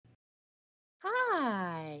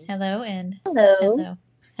Hello and Hello.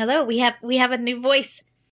 hello. We have a new voice.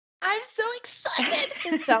 I'm so excited.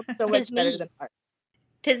 This sounds so much better than ours.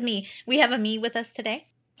 'Tis me. We have a me with us today.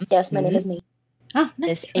 Yes, my name is me. Oh, nice.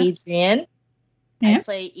 Miss Adrian. Yeah. I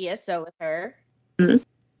play ESO with her. Mhm.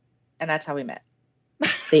 And that's how we met.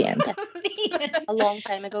 The end. A long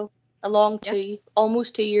time ago.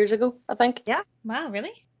 Almost 2 years ago, I think. Yeah. Wow,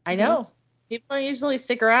 really? I know. People don't usually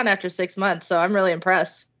stick around after 6 months, so I'm really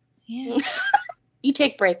impressed. Yeah. You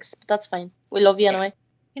take breaks, but that's fine. We love you anyway.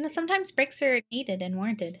 You know, sometimes breaks are needed and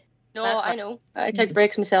warranted. No, That's I right. know. I take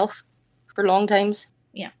breaks myself for long times.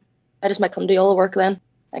 Yeah. I just might come do all the work then.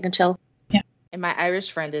 I can chill. And my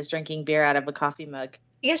Irish friend is drinking beer out of a coffee mug.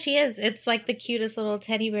 Yeah, she is. It's like the cutest little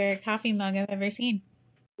teddy bear coffee mug I've ever seen.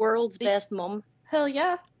 World's best mum. Hell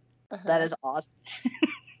yeah. Uh-huh. That is awesome.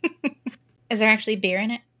 Is there actually beer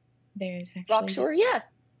in it? There's actually Rockshore, yeah.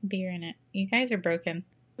 beer in it. You guys are broken.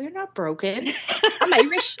 We're not broken. I'm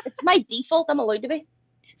Irish. It's my default. I'm allowed to be.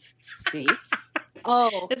 See?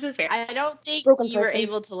 Oh, This is fair. I don't think Broken you were person.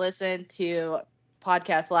 able to listen to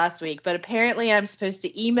podcast last week, but apparently I'm supposed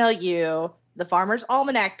to email you the Farmer's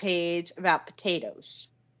Almanac page about potatoes.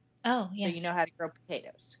 Oh, yes. So you know how to grow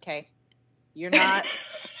potatoes, okay? You're not...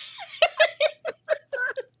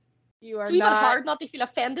 you are It's even not... hard not to feel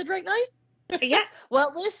offended right now. Yeah,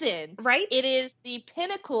 Well, listen. right? It is the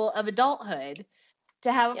pinnacle of adulthood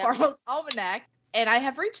to have a Yep. Farmer's Almanac, and I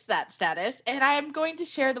have reached that status, and I am going to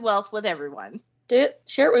share the wealth with everyone. Do it.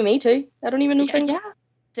 Share it with me too. I don't even know things. Yeah.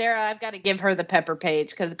 Sarah, I've got to give her the pepper page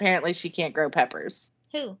because apparently she can't grow peppers.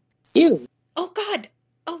 Who? You. Oh, God.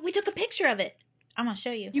 Oh, we took a picture of it. I'm going to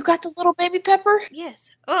show you. You got the little baby pepper?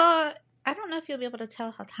 Yes. I don't know if you'll be able to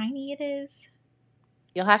tell how tiny it is,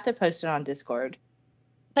 You'll have to post it on Discord.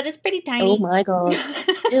 but it's pretty tiny. Oh my god.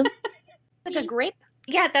 Like a grape.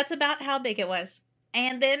 Yeah, that's about how big it was.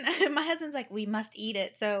 And then my husband's like, we must eat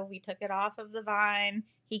it. So we took it off of the vine.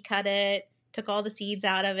 He cut it, took all the seeds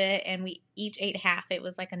out of it, and we each ate half. It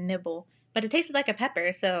was like a nibble. But it tasted like a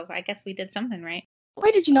pepper, so I guess we did something right.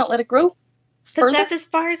 Why did you not let it grow? Because Further? that's as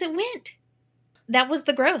far as it went. That was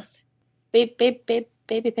the growth. Baby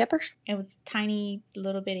peppers. It was tiny,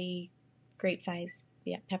 little bitty, grape size.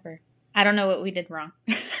 Yeah, pepper. I don't know what we did wrong.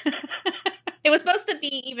 It was supposed to be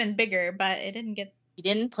even bigger, but it didn't get... You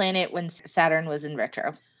didn't plant it when Saturn was in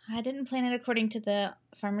retro. I didn't plan it according to the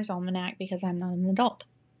Farmer's Almanac because I'm not an adult.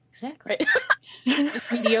 Exactly. Right.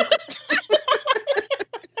 Just mediocre.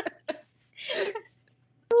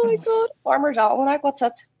 Oh my god. Farmer's Almanac. What's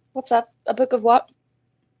that? What's that? A book of what?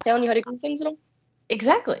 Telling you how to grow things and all?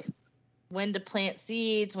 Exactly. When to plant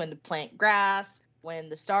seeds, when to plant grass, when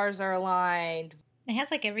the stars are aligned. It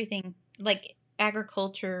has like everything, like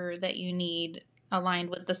agriculture that you need aligned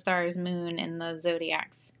with the stars, moon, and the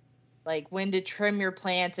zodiacs. Like when to trim your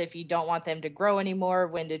plants if you don't want them to grow anymore,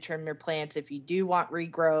 when to trim your plants if you do want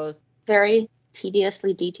regrowth. Very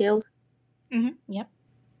tediously detailed. Mm-hmm. Yep.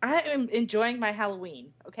 I am enjoying my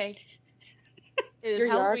Halloween, okay? It is Your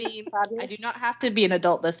yard Halloween. is fabulous. I do not have to be an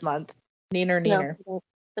adult this month. Neener. No,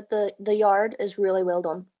 but the yard is really well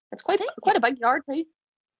done. It's quite a big yard too.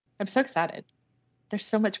 I'm so excited. There's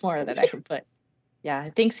so much more that I can put. Yeah, I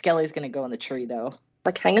think Skelly's going to go in the tree, though.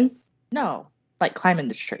 Like hanging. No, like climbing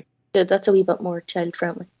the tree. Good. That's a wee bit more child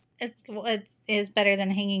friendly. It is better than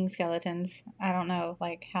hanging skeletons. I don't know,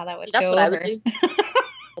 like how that would That's go what I over. would do.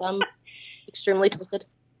 But I'm extremely twisted.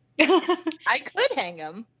 I could hang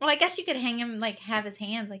him. Well, I guess you could hang him, like have his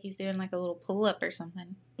hands like he's doing like a little pull up or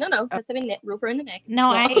something. No, because they mean rope around the neck. No,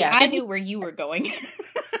 Well, yeah. I knew where you were going.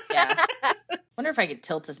 Yeah. Wonder if I could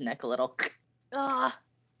tilt his neck a little. Ah,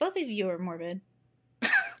 Both of you are morbid.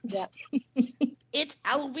 yeah. It's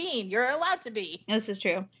Halloween. You're allowed to be. This is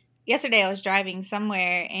true. Yesterday I was driving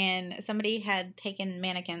somewhere and somebody had taken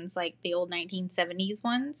mannequins, like the old 1970s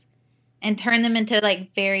ones, and turned them into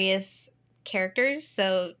like various characters.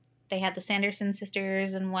 So they had the Sanderson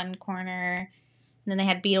sisters in one corner, and then they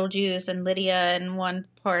had Beetlejuice and Lydia in one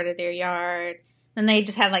part of their yard. Then they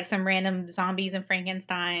just had like some random zombies and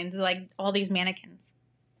Frankensteins, like all these mannequins.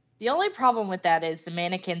 The only problem with that is the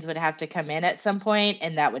mannequins would have to come in at some point,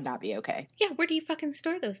 and that would not be okay. Yeah, where do you fucking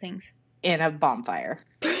store those things? In a bonfire.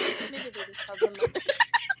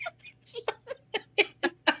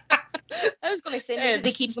 I was going to say maybe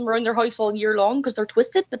they keep them around their house all year long because they're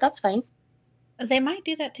twisted, but that's fine. They might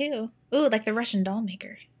do that too. Ooh, like the Russian doll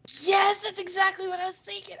maker. Yes, that's exactly what I was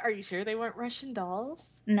thinking. Are you sure they weren't Russian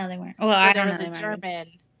dolls? No, they weren't. Well, I There don't know. was They a might have been.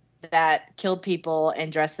 German that killed people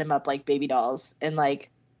and dressed them up like baby dolls and like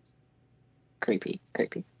creepy.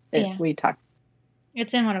 Yeah. We talked.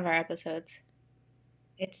 It's in one of our episodes.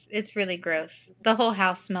 It's really gross. The whole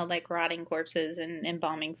house smelled like rotting corpses and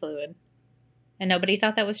embalming fluid. And nobody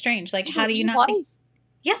thought that was strange. Like, These how were do you real not think? bodies.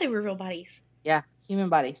 Yeah, they were real bodies. Yeah, human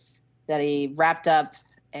bodies that he wrapped up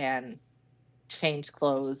and changed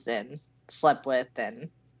clothes and slept with and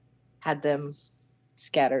had them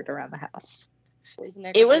scattered around the house.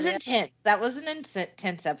 It was intense. That was an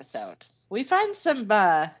intense episode. We find some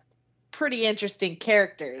pretty interesting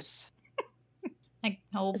characters. Like,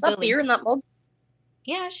 oh, Is that Billy. beer in that mug?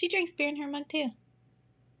 Yeah, she drinks beer in her mug too.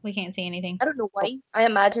 We can't see anything. I don't know why. I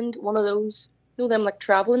imagined one of those, you know, them like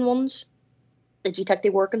traveling ones that you take to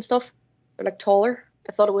work and stuff. They're like taller.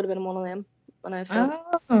 I thought it would have been one of them when I felt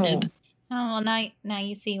Oh. Oh, well, now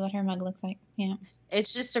you see what her mug looks like. Yeah.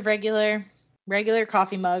 It's just a regular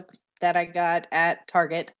coffee mug that I got at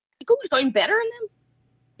Target. it goes down better in them.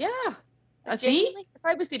 Yeah. Like, See? genuinely, if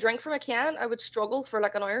I was to drink from a can, I would struggle for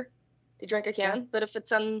like an hour to drink a can. Yeah. But if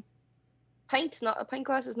it's in a pint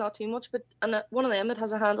glass is not too much. But one of them that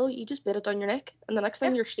has a handle, you just bit it down your neck, and the next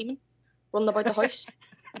thing you're steaming, running about the house.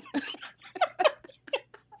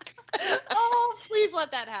 Oh, please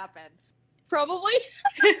let that happen. Probably.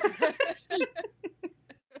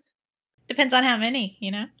 Depends on how many,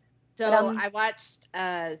 you know? So But, I watched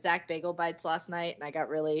Zach Bagel Bites last night, and I got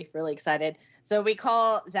really, really excited. So we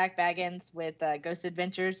call Zach Baggins with Ghost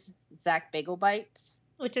Adventures Zach Bagel Bites,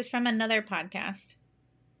 Which is from another podcast.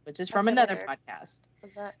 which is from I've another never heard. podcast. Of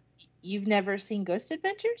that. You've never seen Ghost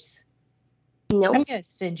Adventures? No. I'm going to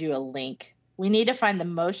send you a link. We need to find the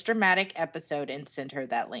most dramatic episode and send her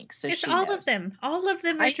that link. So It's she all knows. of them. All of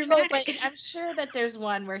them are I know, dramatic. but I'm sure that there's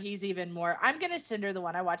one where he's even more. I'm going to send her the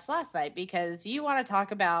one I watched last night because you want to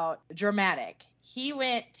talk about dramatic. He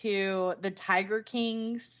went to the Tiger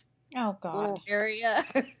Kings Oh, God. area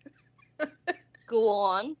Go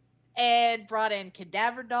on. and brought in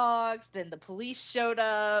cadaver dogs. Then the police showed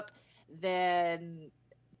up. Then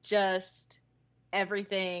just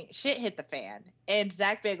everything. Shit hit the fan. And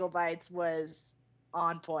Zach Bagel Bites was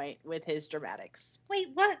on point with his dramatics. Wait,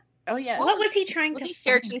 what? Oh, yeah. What was he trying Was to he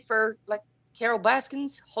find? searching for like Carol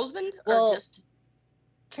Baskin's husband, Well, or just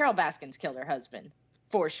Carol Baskins killed her husband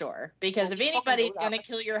for sure. Because Well, if you fucking anybody's know going to that.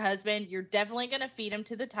 kill your husband, you're definitely going to feed him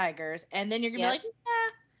to the tigers. And then you're going to be like,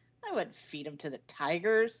 Yes. I wouldn't feed him to the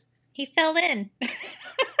tigers. He fell in.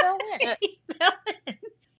 Fell in. He fell in.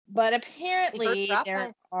 But apparently trap there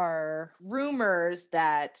him. are rumors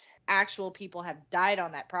that actual people have died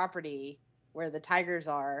on that property where the tigers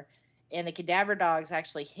are. And the cadaver dogs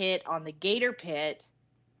actually hit on the gator pit.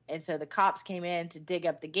 And so the cops came in to dig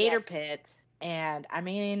up the gator Yes. pit. And I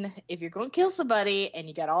mean, if you're going to kill somebody and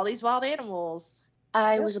you got all these wild animals,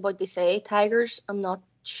 I Yep. was about to say tigers. I'm not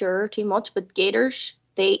sure too much, but gators,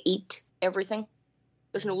 they eat everything.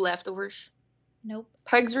 There's no leftovers. Nope.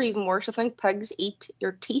 Pigs are even worse. I think pigs eat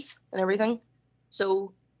your teeth and everything.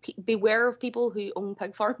 So beware of people who own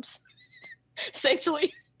pig farms.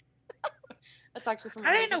 Essentially, that's actually from.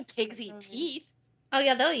 I didn't know pigs eat teeth. Oh,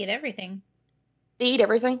 yeah, they'll eat everything. They eat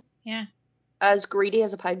everything. Yeah. As greedy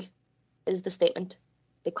as a pig is the statement,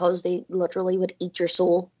 because they literally would eat your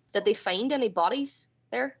soul. Did they find any bodies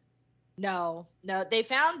there? No, they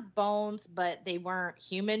found bones, but they weren't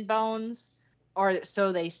human bones, or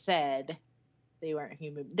so they said. They weren't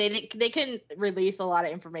human. They couldn't release a lot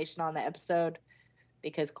of information on the episode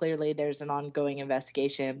because clearly there's an ongoing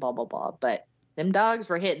investigation, blah blah blah. But them dogs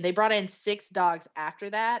were hitting. They brought in 6 dogs after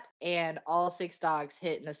that, and all 6 dogs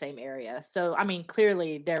hit in the same area. So I mean,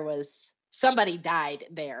 clearly there was somebody died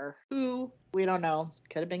there. Who? We don't know.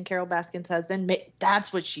 Could have been Carol Baskin's husband.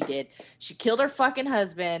 That's what she did. She killed her fucking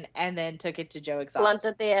husband and then took it to Joe Exotic.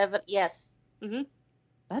 Planted the evidence. Yes.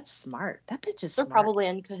 That's smart. That bitch is They're smart. probably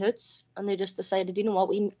in cahoots, and they just decided, you know what,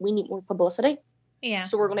 we need more publicity, Yeah.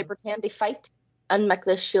 so we're going to pretend to fight and make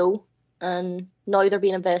this show. And now they're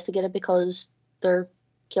being investigated because they're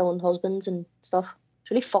killing husbands and stuff.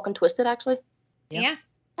 It's really fucking twisted, actually. Yeah.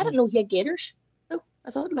 I didn't know he had gators. No,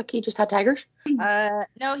 I thought like he just had tigers.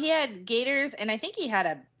 No, he had gators, and I think he had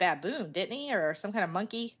a baboon, didn't he, or some kind of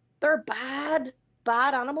monkey? They're bad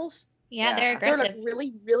animals. Yeah, Yeah, they're They're aggressive. like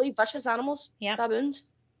really, really vicious animals. Yep. Baboons.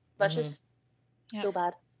 Vicious. Yep. So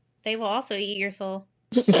bad. They will also eat your soul.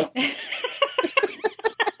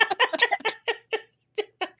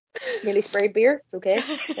 Nearly sprayed beer. It's okay.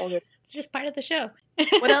 It's all good. It's just part of the show.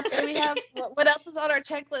 What else do we have? What else is on our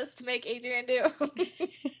checklist to make Adrian do?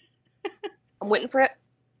 I'm waiting for it.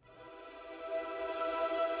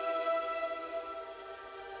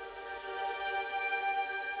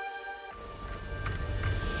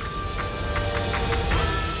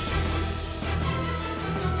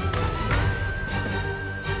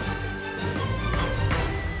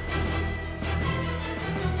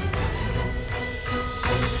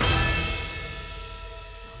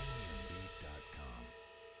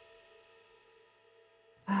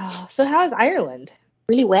 So how is Ireland?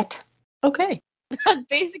 Really wet. Okay. That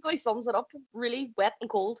basically sums it up. Really wet and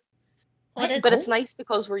cold. What is But it's cold? nice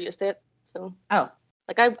because we're used to it. So, Oh.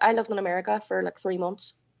 like, I lived in America for like 3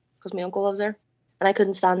 months because my uncle lives there, and I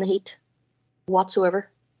couldn't stand the heat whatsoever.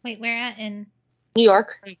 Wait, where at in? New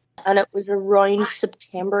York, and it was around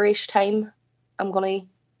September-ish time, I'm gonna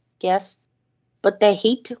guess. But the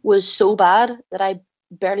heat was so bad that I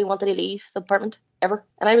barely wanted to leave the apartment ever.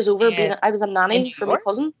 And I was I was a in nanny New for my York?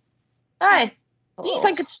 cousin. Aye. Do you Oh.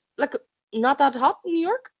 think it's like not that hot in New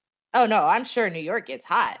York? Oh no, I'm sure New York gets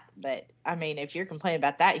hot, but I mean, if you're complaining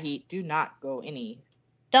about that heat, do not go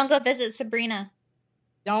Don't go visit Sabrina.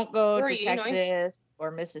 Don't go Where are to you, now? Texas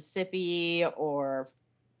or Mississippi or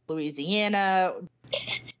Louisiana.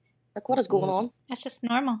 Like, what is going on? That's just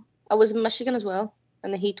normal. I was in Michigan as well,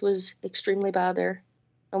 and the heat was extremely bad there.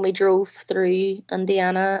 And we drove through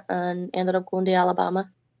Indiana and ended up going to Alabama.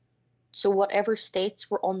 So whatever states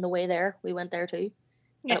were on the way there, we went there too.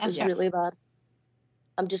 Yeah, And it was yes. really bad.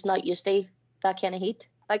 I'm just not used to that kind of heat.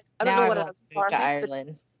 Like, I don't Now know I what it want is. to move to Fahrenheit, but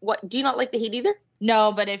Ireland. what, do you not like the heat either?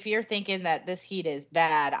 No, but if you're thinking that this heat is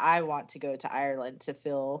bad, I want to go to Ireland to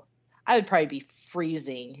feel. I would probably be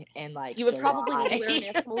freezing in like You would July. probably need to wear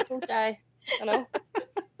an Eskimo coat, you know?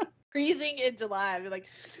 Freezing in July. I'd be like,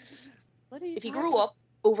 what are you? If you talking grow up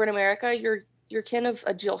over in America, you're kind of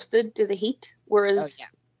adjusted to the heat, whereas Oh,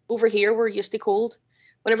 yeah. over here we're used to cold.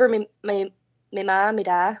 Whenever my mom, my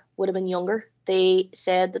dad would have been younger, they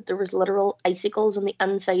said that there was literal icicles on the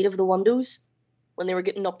inside of the windows when they were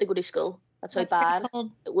getting up to go to school. That's how That's pretty bad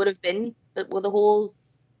cold. it would have been. But with the whole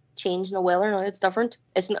change in the weather now, it's different.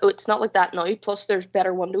 It's not like that now. Plus, there's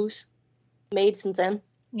better windows made since then.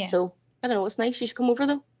 Yeah. So I don't know. It's nice. You should come over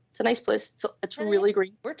though. It's a nice place. It's Right. really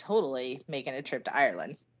green. We're totally making a trip to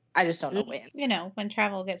Ireland. I just don't know when. You know, when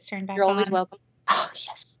travel gets turned back You're always on. welcome. Oh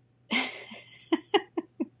yes.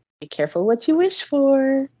 Be careful what you wish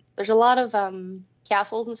for. There's a lot of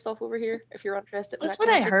castles and stuff over here if you're interested. That's in what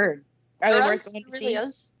that I kind of heard. Are they There worth is, going to there really see?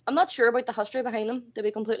 is. I'm not sure about the history behind them, to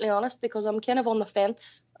be completely honest, because I'm kind of on the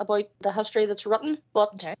fence about the history that's written, but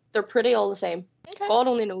Okay. they're pretty all the same. Okay. God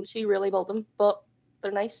only knows who really built them, but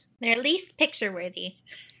they're nice. They're at least picture worthy.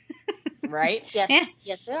 Right? Yes, Yeah.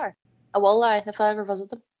 yes, they are. I will lie if I ever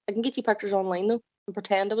visit them. I can get you pictures online though and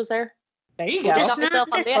pretend I was there. There you Well, go. Shut That's not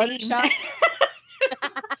myself the on that.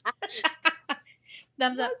 same.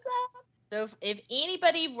 Thumbs up. What's up? So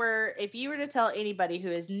if you were to tell anybody who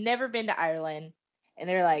has never been to Ireland and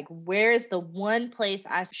they're like, where's the one place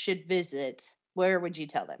I should visit, where would you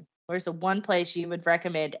tell them? Where's the one place you would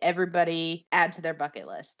recommend everybody add to their bucket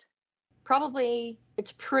list? Probably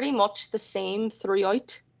it's pretty much the same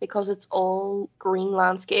throughout because it's all green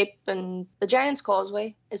landscape and the Giant's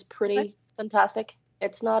Causeway is pretty Okay. fantastic.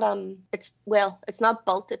 It's not it's not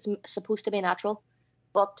built, it's supposed to be natural,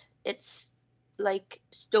 but it's like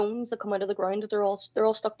stones that come out of the ground. They're all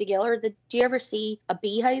stuck together. Do you ever see a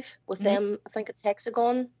beehive with Mhm. them? I think it's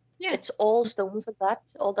hexagon. Yeah. It's all stones like that,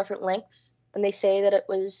 all different lengths. And they say that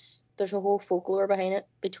there's a whole folklore behind it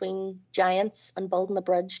between giants and building the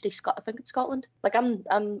bridge to I think it's Scotland. Like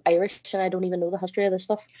I'm Irish and I don't even know the history of this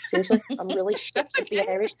stuff. Seriously, I'm really shit at being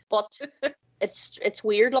Irish. But it's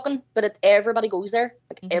weird looking. But everybody goes there,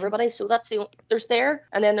 like Mhm. everybody. So there's there,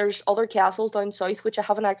 and then there's other castles down south which I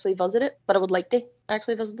haven't actually visited, but I would like to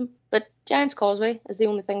actually visit them. But Giant's Causeway is the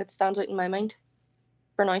only thing that stands out in my mind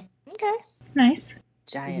for now. Okay. Nice.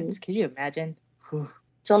 Giants. Can you imagine? Whew.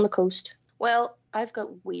 It's on the coast. Well, I've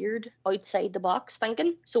got weird outside the box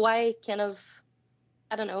thinking, so I kind of,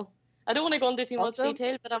 I don't know. I don't want to go into too much Welcome.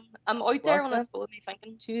 detail, but I'm out there when Welcome. it's with me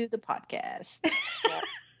thinking. To the podcast.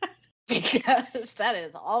 Because that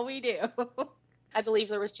is all we do. I believe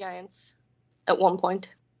there was giants at one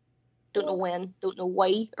point. Don't know when, don't know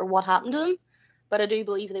why or what happened to them, but I do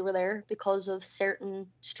believe they were there because of certain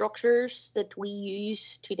structures that we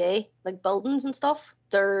use today, like buildings and stuff.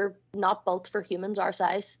 They're not built for humans our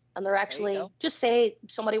size, and they're actually go. just say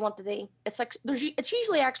somebody wanted to. It's like it's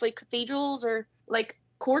usually actually cathedrals or like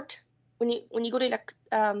court when you go to like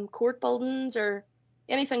court buildings or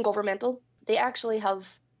anything governmental. They actually have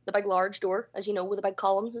the big large door, as you know, with the big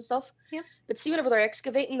columns and stuff. Yeah. But see, whenever they're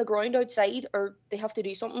excavating the ground outside, or they have to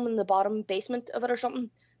do something in the bottom basement of it or something,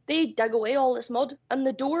 they dig away all this mud, and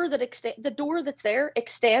the door that's there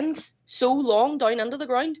extends so long down into the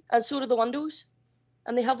ground, and so do the windows.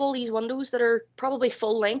 And they have all these windows that are probably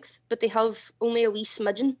full length, but they have only a wee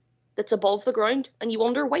smidgen that's above the ground. And you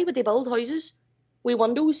wonder, why would they build houses with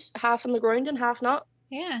windows half in the ground and half not?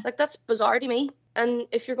 Yeah. Like, that's bizarre to me. And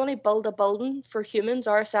if you're going to build a building for humans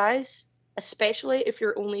our size, especially if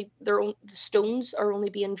the stones are only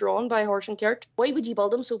being drawn by a horse and cart, why would you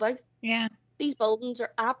build them so big? Yeah. These buildings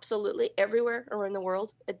are absolutely everywhere around the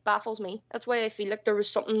world. It baffles me. That's why I feel like there was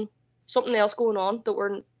something else going on that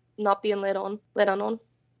we're not being let in on.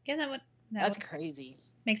 Yeah, that That's would crazy.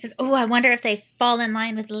 make sense. Oh, I wonder if they fall in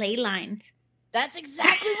line with ley lines. That's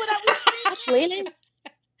exactly what I was What's thinking. Leyland?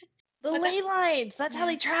 The What's ley lines. That's how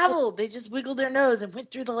Yeah. they traveled. They just wiggled their nose and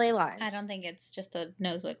went through the ley lines. I don't think it's just a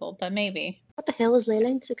nose wiggle, but maybe. What the hell is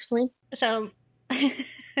Leyland? Explain. So,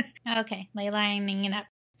 okay, ley lining it up.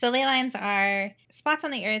 So ley lines are spots on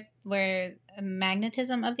the earth where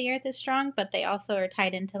magnetism of the earth is strong, but they also are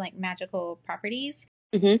tied into like magical properties.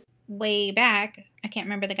 Mhm. Way back, I can't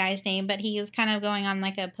remember the guy's name, but he was kind of going on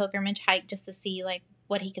like a pilgrimage hike just to see like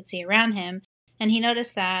what he could see around him, and he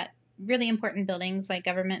noticed that really important buildings like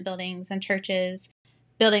government buildings and churches,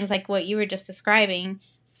 buildings like what you were just describing,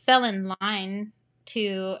 fell in line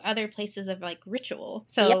to other places of like ritual.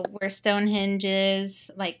 So Yep. where Stonehenge is,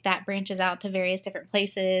 like that branches out to various different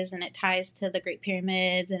places, and it ties to the Great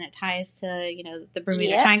Pyramids, and it ties to, you know, the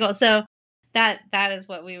Bermuda Yep. Triangle. So that is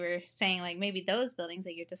what we were saying, like maybe those buildings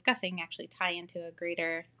that you're discussing actually tie into a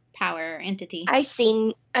greater power or entity. I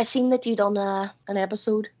seen that you done an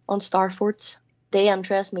episode on star forts. They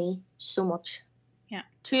interest me so much. Yeah.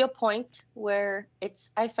 To a point where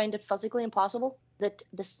I find it physically impossible that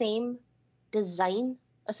the same design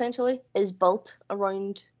essentially is built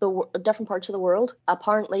around different parts of the world.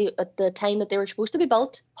 Apparently, at the time that they were supposed to be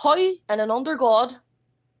built, how in an under God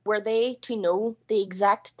were they to know the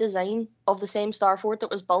exact design of the same star fort that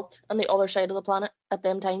was built on the other side of the planet at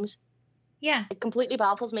them times? Yeah. It completely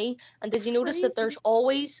baffles me. And did you notice that there's Crazy.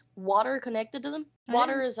 always water connected to them? I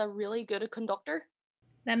Water didn't- is a really good conductor.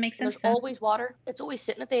 That makes And sense. there's Then. always water. It's always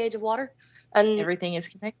sitting at the edge of water. And Everything is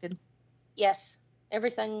connected. yes,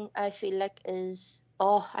 everything I feel like is,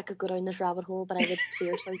 oh, I could go down this rabbit hole, but I would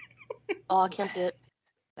seriously. Oh, I can't do it.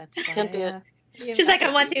 That's Can't do it. She's like,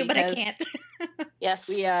 I want to, but I because can't. Yes.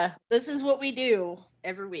 We this is what we do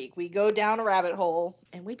every week. We go down a rabbit hole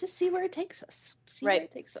and we just see where it takes us. Where Right.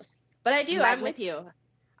 it takes us. But I'm Magnet. with you.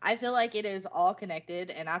 I feel like it is all connected,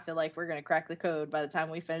 and I feel like we're gonna crack the code by the time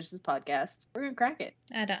we finish this podcast. We're gonna crack it,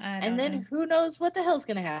 I don't and then know. who knows what the hell's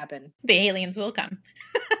gonna happen? The aliens will come.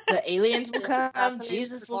 The aliens will come. Fascinating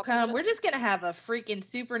Jesus to will talk about come. it. We're just gonna have a freaking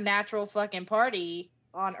supernatural fucking party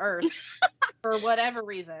on Earth for whatever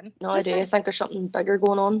reason. No, I do. I think there's something bigger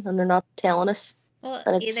going on, and they're not telling us. Well,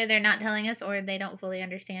 But it's- either they're not telling us or they don't fully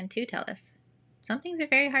understand to tell us. Some things are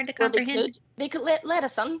very hard to Well, comprehend. they could let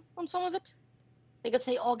us in on some of it. They could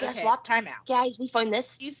say, "Oh, guess Okay, what, time out. guys? We found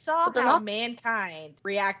this." You saw But they're how not. mankind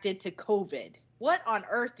reacted to COVID. What on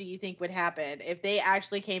earth do you think would happen if they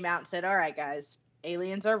actually came out and said, "All right, guys,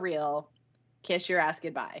 aliens are real. Kiss your ass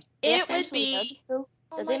goodbye"? They It would essentially be. did, though.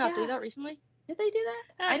 Oh Did my they not do God. that recently? Did they do that?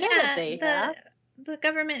 Oh, I know that they have. the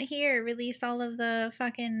government here released all of the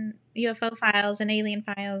fucking UFO files and alien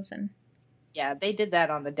files, and Yeah, they did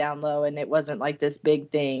that on the down low, and it wasn't like this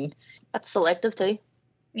big thing. That's selective too.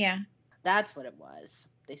 yeah. That's what it was.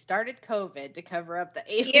 They started COVID to cover up the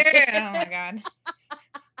aliens. Yeah. Oh my god.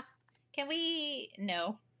 Can we?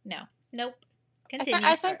 No. Nope. Continue.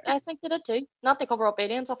 I think they did too. Not to cover up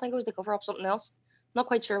aliens. I think it was to cover up something else. Not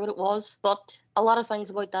quite sure what it was, but a lot of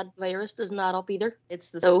things about that virus doesn't add up either.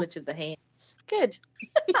 It's the So- switch of the hands. Good.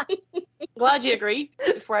 Glad you agree.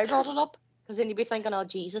 Before I brought it up, because then you'd be thinking, "Oh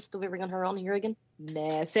Jesus, do we bring her on here again?"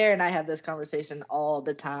 Nah, Sarah and I have this conversation all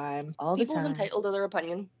the time. All the People's time. entitled to their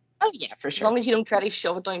opinion, Oh yeah, for as sure. long as you don't try to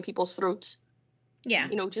shove it down people's throats. yeah.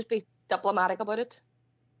 You know, just be diplomatic about it.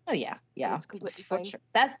 Oh yeah, yeah. It's completely For fine. sure.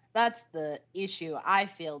 That's the issue I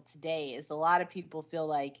feel today is a lot of people feel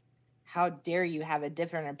like, how dare you have a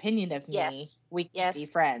different opinion of me? Yes. We can Yes. be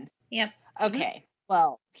friends. Yep. Okay.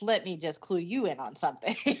 Well, let me just clue you in on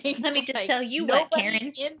something. Let me just tell you what, nobody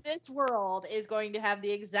Karen. in this world is going to have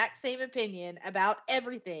the exact same opinion about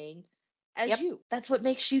everything as Yep. you. That's what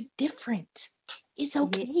makes you different. It's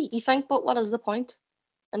okay. You think, but what is the point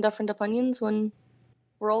in different opinions when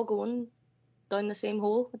we're all going down the same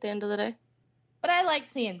hole at the end of the day? But I like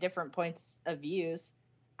seeing different points of views.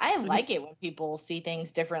 I Mhm. like it when people see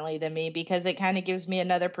things differently than me because it kind of gives me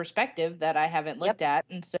another perspective that I haven't looked at.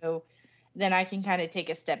 And so then I can kind of take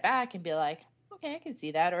a step back and be like, okay, I can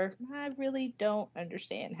see that. Or I really don't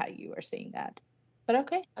understand how you are seeing that. But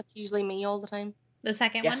okay. That's usually me all the time. The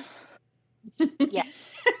second one. Yeah.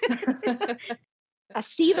 I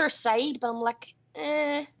see their side, but I'm like,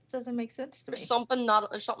 Doesn't make sense to me. there's something not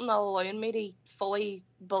allowing me to fully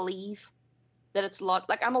believe that it's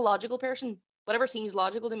like I'm a logical person. Whatever seems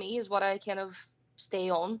logical to me is what I kind of stay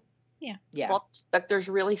on. Yeah. But like, there's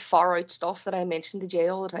really far out stuff that I mention to Jay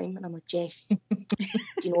all the time, and I'm like, Jay, do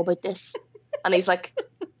you know about this? And he's like,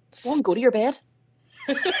 go on, go to your bed.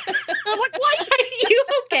 And I'm like, why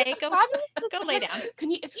okay, go lay down.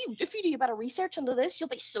 Can you, if you do a bit of research into this, you'll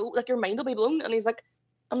be so, like, your mind will be blown. And he's like,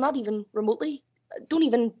 I'm not even remotely, don't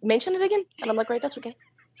even mention it again. And I'm like, right, that's okay.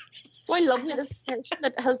 So I love this person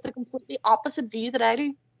that has the completely opposite view that I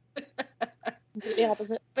do. Completely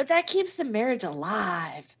opposite. But that keeps the marriage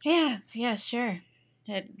alive. Yeah, sure.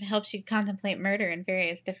 It helps you contemplate murder in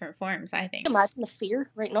various different forms, I think. Imagine the fear,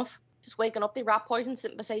 right enough. Just waking up, the rat poison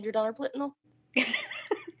sitting beside your dinner plate and all.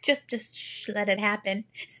 just let it happen.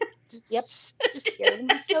 Yep. Just scare them.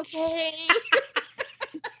 It's okay.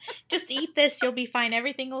 Just eat this, you'll be fine.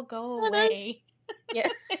 Everything will go away. Yeah.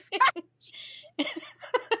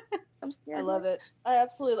 I'm scared. I love it. I'm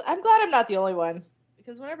glad I'm not the only one.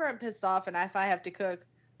 Because whenever I'm pissed off and if I have to cook,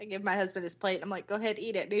 I give my husband his plate and I'm like, go ahead,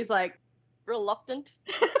 eat it. And he's like, reluctant.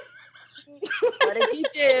 What did you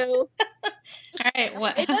do? All right,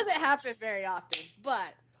 what? It doesn't happen very often,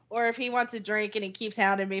 but or if he wants a drink and he keeps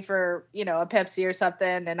hounding me for, a Pepsi or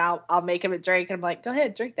something, and I'll make him a drink and I'm like, go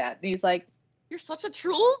ahead, drink that. And he's like, you're such a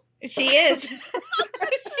troll. She is.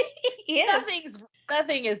 She is.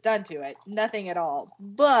 Nothing is done to it. Nothing at all.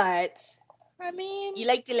 But I mean, you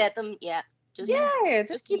like to let them,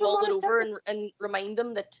 just keep mull them it on over and remind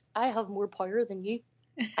them that I have more power than you.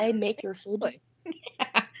 I make your food. Yeah.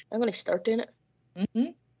 I'm gonna start doing it.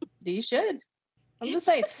 Mm-hmm. You should. I'm just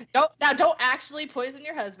saying. Don't actually poison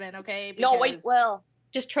your husband, okay? No, wait. Well,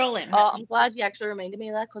 just troll him. I'm glad you actually reminded me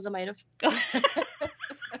of that because I might have.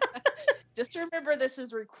 Just remember, this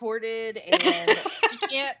is recorded, and you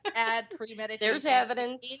can't add premeditation. There's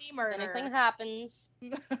evidence. Any murder. If anything happens.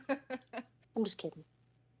 I'm just kidding.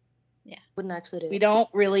 Yeah. Wouldn't actually do it. We don't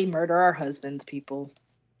really murder our husbands, people.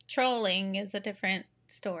 Trolling is a different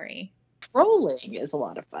story. Trolling is a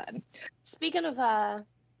lot of fun. Speaking of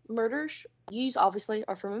murders, you obviously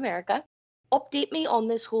are from America. Update me on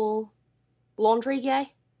this whole laundry guy.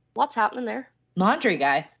 What's happening there? Laundry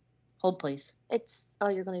guy. Hold, please.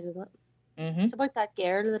 You're gonna Google it. Mm-hmm. It's about that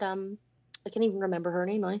girl that I can't even remember her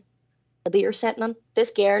name now. The beer setting on.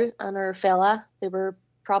 This girl and her fella, they were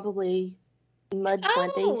probably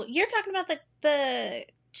mid-20s. Oh, you're talking about the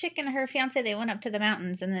chick and her fiance. They went up to the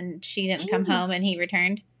mountains and then she didn't come home and he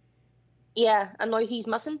returned. Yeah, and now he's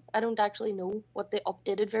missing. I don't actually know what the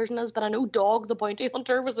updated version is, but I know Dog the Bounty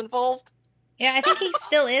Hunter was involved. Yeah, I think he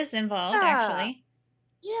still is involved, actually.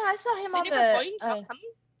 Yeah, I saw him on the...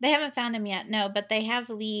 They haven't found him yet, no, but they have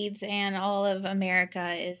leads, and all of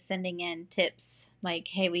America is sending in tips like,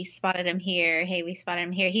 hey, we spotted him here. Hey, we spotted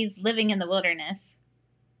him here. He's living in the wilderness.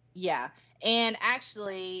 Yeah, and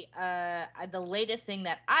actually, the latest thing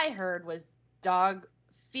that I heard was Dog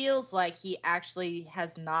feels like he actually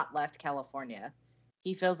has not left California.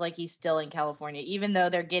 He feels like he's still in California, even though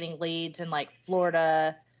they're getting leads in, like,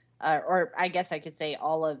 Florida, or I guess I could say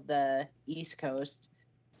all of the East Coast.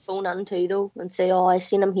 Phone in too, though, and say, I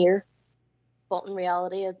seen him here. But in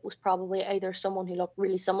reality, it was probably either someone who looked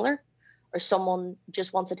really similar or someone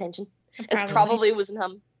just wants attention. It probably wasn't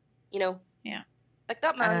him, Yeah. Like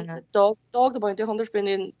that man, Dog the Bounty Hunter's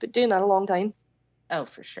been doing that a long time. Oh,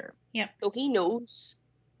 for sure. Yeah. So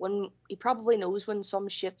he probably knows when some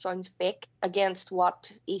shit sounds fake against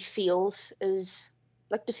what he feels is...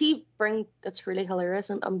 Like, does he bring... That's really hilarious.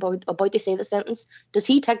 I'm about to say the sentence. Does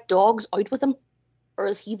he take dogs out with him? Or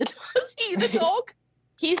is he the dog?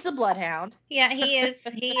 He's the bloodhound. Yeah, he is.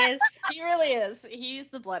 He is. He really is. He's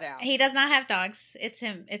the bloodhound. He does not have dogs. It's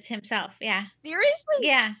him. It's himself. Yeah. Seriously?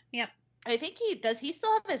 Yeah. Yep. I think does he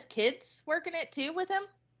still have his kids working it too with him?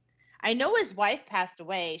 I know his wife passed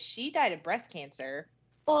away. She died of breast cancer.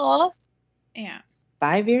 Aw. Yeah.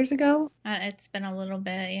 5 years ago? It's been a little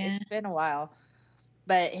bit, yeah. It's been a while.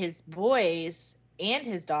 But his boys and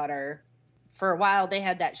his daughter, for a while, they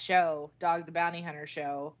had that show, Dog the Bounty Hunter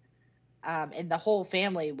show. And the whole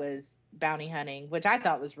family was bounty hunting, which I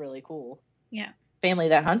thought was really cool. Yeah. Family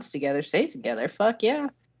that hunts together stays together. Fuck yeah.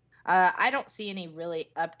 I don't see any really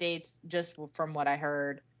updates just from what I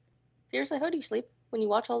heard. Seriously, how do you sleep when you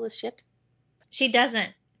watch all this shit? She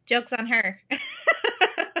doesn't. Joke's on her.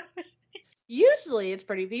 Usually it's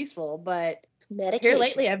pretty peaceful, but here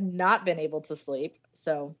lately I've not been able to sleep.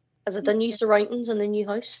 So is it the new surroundings and the new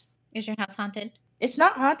house? Is your house haunted? It's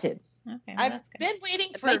not haunted. Okay, well, I've that's good. been waiting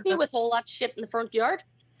It for might be with all that shit in the front yard.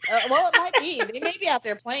 Well, it might be. They may be out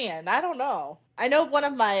there playing. I don't know. I know one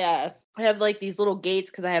of my I have like these little gates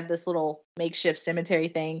because I have this little makeshift cemetery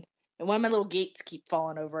thing, and one of my little gates keep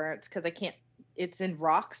falling over. It's because I can't. It's in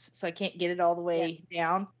rocks, so I can't get it all the way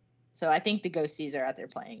down. So I think the ghosties are out there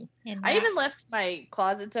playing. I even left my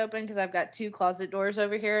closets open because I've got 2 closet doors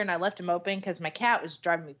over here, and I left them open because my cat was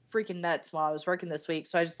driving me freaking nuts while I was working this week.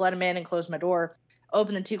 So I just let him in and closed my door,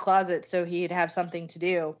 opened the 2 closets so he'd have something to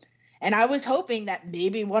do. And I was hoping that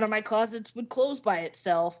maybe one of my closets would close by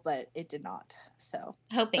itself, but it did not. So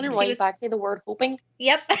Hoping. Wonder She why was, back to the word hoping.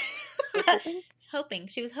 yep. We're hoping. Hoping.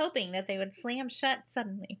 She was hoping that they would slam shut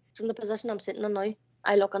suddenly. From the position I'm sitting in now,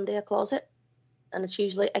 I look into a closet, and it's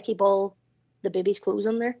usually I keep all the baby's clothes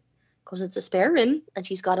in there because it's a spare room, and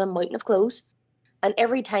she's got a mountain of clothes. And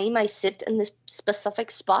every time I sit in this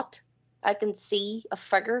specific spot, I can see a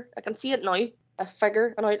figure. I can see it now, a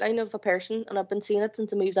figure, an outline of a person, and I've been seeing it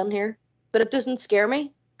since I moved in here. But it doesn't scare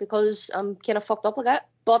me because I'm kind of fucked up like that.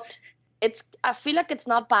 But I feel like it's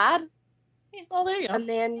not bad. Yeah. Oh, there you go. And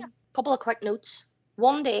then a couple of quick notes.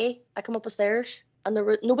 One day I come up the stairs and there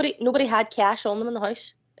were nobody had cash on them in the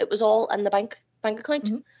house. It was all in the bank account.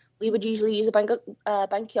 Mhm. We would usually use a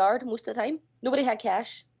backyard most of the time. Nobody had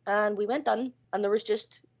cash, and we went in and there was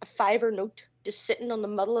just a $5 note just sitting on the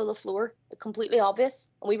middle of the floor, completely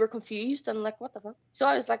obvious. And we were confused and like, what the fuck? So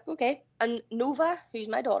I was like, okay. And Nova, who's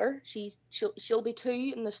my daughter, she'll be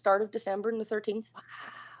 2 in the start of December on the 13th. Wow.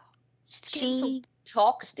 She's getting so She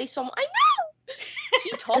talks to some. I know. She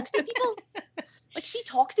talks to people. Like she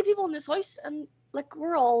talks to people in this house, and like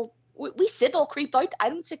we sit all creeped out. I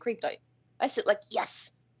don't sit creeped out. I sit like,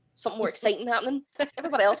 yes, something more exciting happening.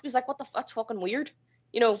 Everybody else was like, what the fuck? That's fucking weird,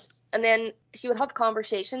 you know. And then she would have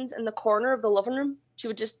conversations in the corner of the living room. She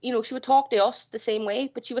would just, you know, she would talk to us the same way,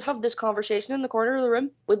 but she would have this conversation in the corner of the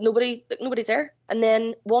room with nobody, like nobody's there. And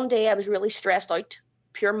then one day I was really stressed out,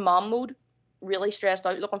 pure mom mode, really stressed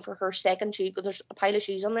out, looking for her second shoe because there's a pile of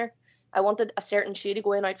shoes on there. I wanted a certain shoe to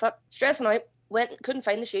go in outfit. Stressing out, couldn't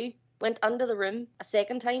find the shoe. Went under the room a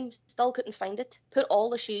second time, still couldn't find it. Put all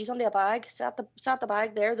the shoes onto a bag, sat the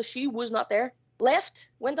bag there. The shoe was not there. Left,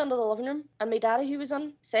 went into the living room, and my daddy, who was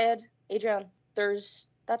in, said, Adrian, there's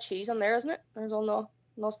that shoe's on there, isn't it? I was all,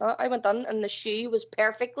 no, it's not. I went in, and the shoe was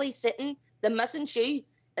perfectly sitting, the missing shoe,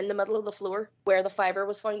 in the middle of the floor, where the fiver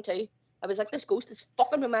was found too. I was like, this ghost is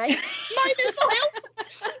fucking with my mental health.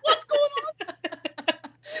 What's going on?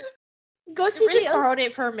 Ghosty really just is. borrowed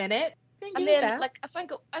it for a minute. Then And give it then, back. like,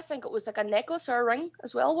 I think it was like a necklace or a ring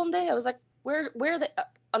as well. One day, I was like, where the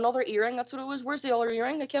another earring? That's what it was. Where's the other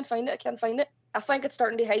earring? I can't find it. I think it's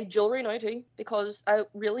starting to hide jewelry now too, because I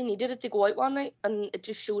really needed it to go out one night, and it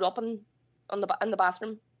just showed up in the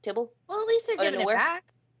bathroom table. Well, at least they're out of giving it nowhere. back.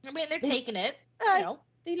 I mean, they're taking it. Aye. You know,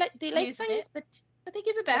 They like Using things, it. but they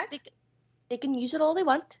give it back. they can use it all they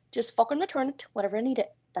want. Just fucking return it whenever I need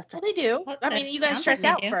it. That's Well, it. they do. Well, I that mean, you guys sounds like stress they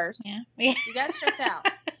out do. first. Yeah. You guys stress out.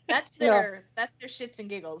 That's their shits and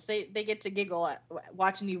giggles. They get to giggle at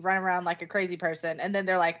watching you run around like a crazy person, and then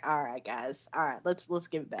they're like, "All right, guys, all right, let's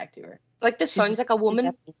give it back to her." Like this sounds like a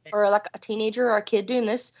woman or like a teenager or a kid doing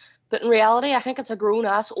this, but in reality, I think it's a grown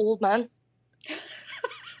ass old man.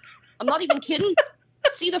 I'm not even kidding.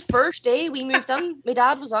 See, the first day we moved in, my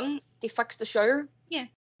dad was in to fix the shower. Yeah.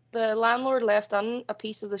 The landlord left in a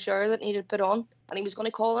piece of the shower that needed put on, and he was going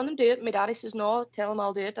to call in and do it. My daddy says, no, tell him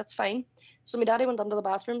I'll do it, that's fine. So my daddy went into the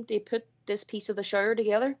bathroom to put this piece of the shower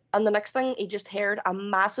together, and the next thing, he just heard a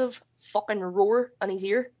massive fucking roar in his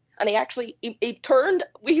ear. And he actually, he turned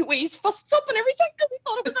with his fists up and everything because he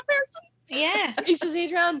thought it was a person. Yeah. He says,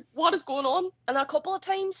 Adrian, what is going on? And a couple of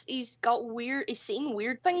times he's seen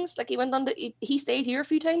weird things. Like he stayed here a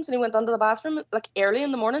few times and he went into the bathroom like early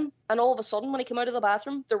in the morning. And all of a sudden when he came out of the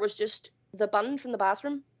bathroom, there was just the bin from the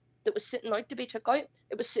bathroom that was sitting out to be took out.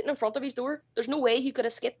 It was sitting in front of his door. There's no way he could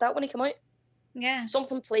escape that when he came out. Yeah.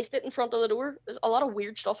 Something placed it in front of the door. There's a lot of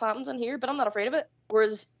weird stuff happens in here, but I'm not afraid of it.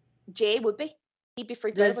 Whereas Jay would be. He'd be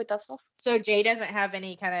freaked out about that stuff. So Jay doesn't have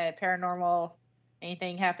any kind of paranormal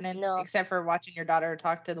anything happening, No. except for watching your daughter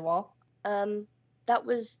talk to the wall. That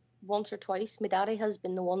was once or twice. My daddy has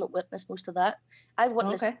been the one that witnessed most of that. I've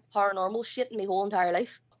witnessed Okay. paranormal shit in my whole entire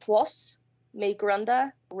life. Plus, my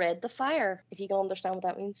granda read the fire, if you can understand what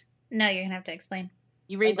that means. No, you're gonna have to explain.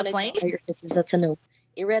 You read the I'm gonna flames. tell your faces, that's a no.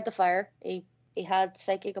 He read the fire. He had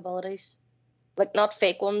psychic abilities. Like, not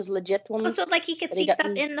fake ones, legit ones. Also, like he could But he see stuff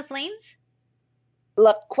didn't- in the flames.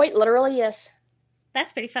 Quite literally, yes.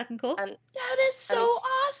 That's pretty fucking cool. And That is so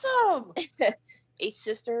awesome. his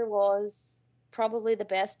sister was probably the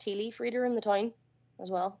best tea leaf reader in the town as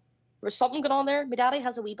well. There was something going on there. My daddy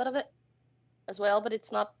has a wee bit of it as well, but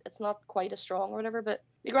it's not quite as strong or whatever. But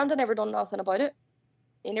my granddad never done nothing about it.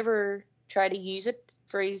 He never tried to use it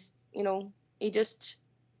for his, he just,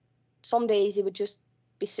 some days he would just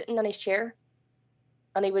be sitting in his chair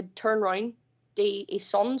and he would turn round to his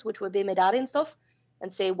sons, which would be my daddy and stuff,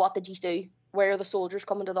 and say, what did you do? Where are the soldiers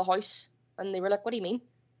coming to the house? And they were like, what do you mean?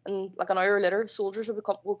 And like an hour later, soldiers would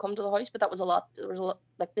come to the house, but that was a lot. There was a lot,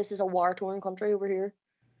 like, this is a war-torn country over here.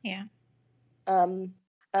 Yeah. And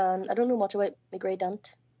I don't know much about my great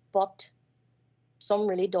aunt, but some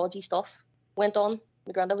really dodgy stuff went on.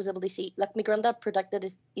 My granddad was able to see, like, my granddad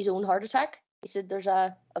predicted his own heart attack. He said there's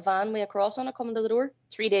a van with a cross on it coming to the door.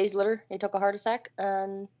 3 days later, he took a heart attack,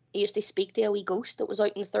 and he used to speak to a wee ghost that was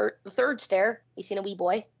out in the third stair. He seen a wee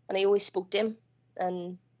boy, and he always spoke to him.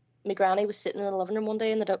 And my granny was sitting in the living room one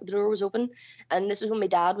day, and the door was open, and this is when my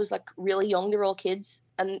dad was like really young. They were all kids,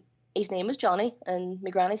 and his name was Johnny. And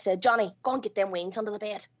my granny said, "Johnny, go and get them wings under the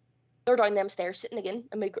bed." They're down them stairs sitting again,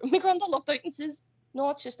 and my granddad looked out and says, "No,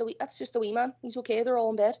 that's just a wee man. He's okay. They're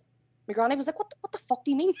all in bed." My granny was like, "What the fuck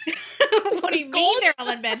do you mean?" What do you mean they're all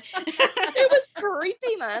in bed? It was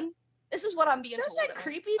creepy, man. This is what I'm being That's told. not anyway.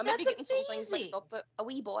 creepy. I might be That's getting some things mixed amazing. up, but a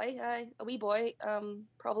wee boy,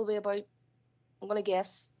 probably about, I'm gonna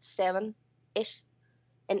guess 7-ish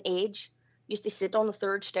in age, used to sit on the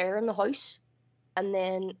third stair in the house, and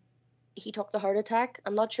then he took the heart attack.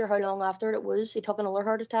 I'm not sure how long after it was. He took another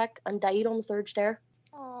heart attack and died on the third stair.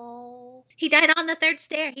 Oh. He died on the third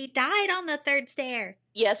stair. He died on the third stair.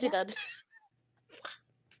 Yes, he did.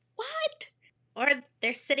 What? Or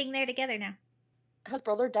they're sitting there together now. His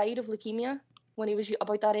brother died of leukemia when he was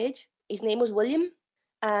about that age. His name was William,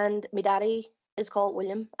 and my daddy is called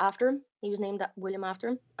William after him. He was named William after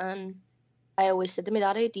him, and I always said to my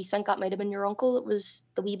daddy, "Do you think that might have been your uncle? It was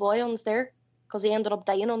the wee boy on the stair, because he ended up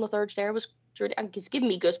dying on the third stair." And it's giving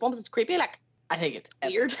me goosebumps. It's creepy, like I think it's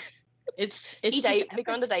epic. weird. It's He died. just My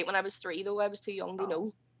granddad died when I was 3, though. I was too young to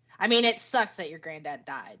know. I mean, it sucks that your granddad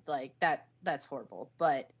died. Like that's horrible.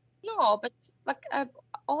 But No, but like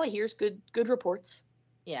all I hear is good reports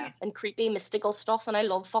yeah. and creepy mystical stuff, and I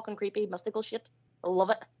love fucking creepy mystical shit. I love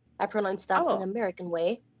it. I pronounce that Oh. an American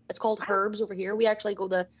way. It's called herbs over here. We actually go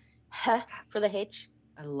the "h" for the H.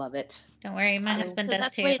 I love it. Don't worry, my I know, husband 'Cause does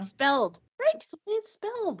that's too. the way it's spelled. Right? It's the way it's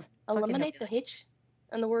spelled. Fucking Eliminate the amazing. H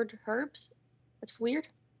and the word herbs. It's weird.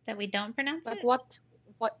 That we don't pronounce Like it?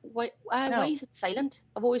 why No. is it silent?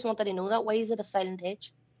 I've always wanted to know that. Why is it a silent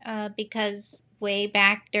H? Because way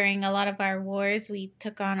back during a lot of our wars, we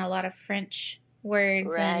took on a lot of French words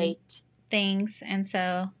Right. and things, and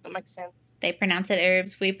so That makes sense. they pronounce it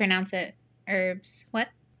herbs. We pronounce it herbs. What?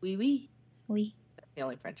 Oui, oui. We. That's the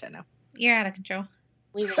only French I know. You're out of control.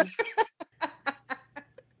 We win.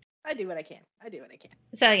 I do what I can. I do what I can.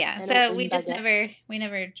 So yeah, I so don't we believe just that.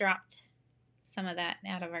 never dropped some of that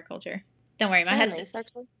out of our culture. Don't worry, my Kinda husband. nice,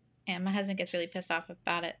 actually. Yeah, my husband gets really pissed off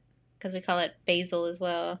about it because we call it basil as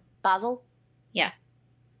well. Basil.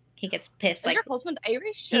 He gets pissed. Is Like your husband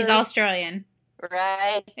Irish? he's or- Australian.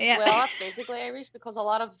 Right. Yeah. Well, that's basically Irish because a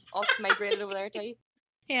lot of us migrated over there too.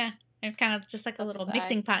 Yeah, it's kind of just like a That's little fine.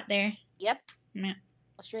 mixing pot there. Yep. Yeah.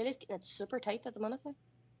 Australia's getting it super tight at the minute. Though.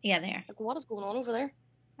 Yeah, they are. Like, what is going on over there?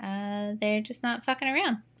 They're just not fucking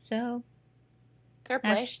around. So Fair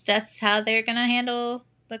play. that's how they're gonna handle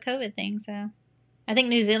the COVID thing. So I think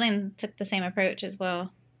New Zealand took the same approach as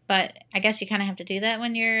well. But I guess you kind of have to do that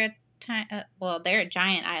when you're they're a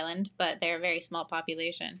giant island, but they're a very small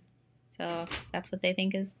population. So that's what they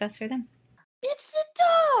think is best for them. It's the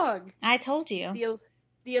dog. I told you.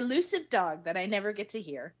 The elusive dog that I never get to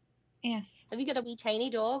hear. Yes. Have you got a wee tiny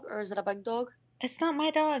dog or is it a big dog? It's not my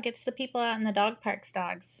dog. It's the people out in the dog park's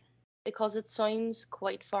dogs. Because it sounds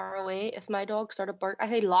quite far away. If my dog started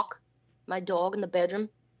barking, I lock my dog in the bedroom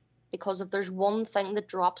because if there's one thing that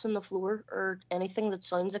drops on the floor or anything that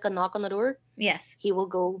sounds like a knock on the door, Yes. he will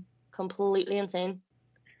go completely insane.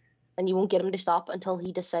 And you won't get him to stop until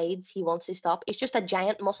he decides he wants to stop. He's just a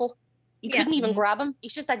giant muscle. You Yeah. couldn't even grab him.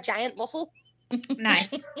 He's just a giant muscle.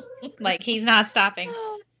 Nice. Like he's not stopping.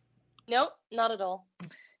 No, not at all.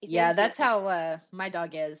 His Yeah, name's that's Jason. how my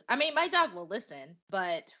dog is. I mean, my dog will listen,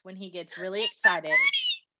 but when he gets really excited,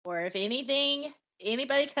 or if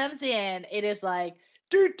anybody comes in, it is like,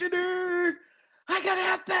 doo, doo, doo, I gotta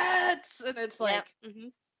have pets, and it's like,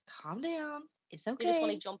 calm down, it's You just want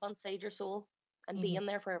okay. to jump inside your soul and be Mhm. in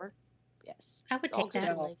there forever. Yes. I would take Dogs are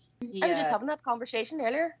that. so nice. I was Yeah. just having that conversation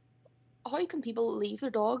earlier. How can people leave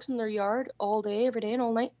their dogs in their yard all day, every day, and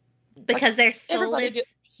all night? Because they're everybody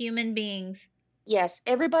soulless human beings. Yes,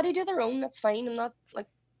 everybody do their own. That's fine. I'm not like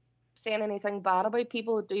saying anything bad about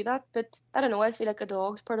people who do that, but I don't know. I feel like a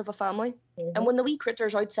dog's part of a family. And when the wee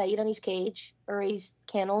critter's outside in his cage or his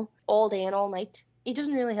kennel all day and all night, he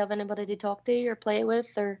doesn't really have anybody to talk to or play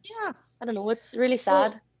with, or Yeah. I don't know. It's really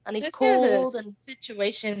sad, and he's That's kind of cold the and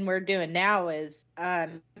situation we're doing now is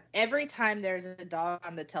every time there's a dog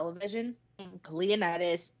on the television,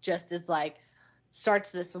 Leonidas just is like,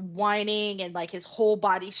 starts this whining and like his whole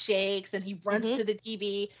body shakes and he runs to the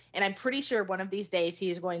TV, and I'm pretty sure one of these days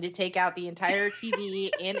he is going to take out the entire TV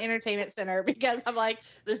and entertainment center, because I'm like,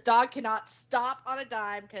 this dog cannot stop on a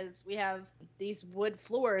dime because we have these wood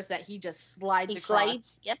floors that he just slides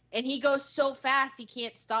across. Yep. And he goes so fast he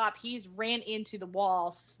can't stop. He's ran into the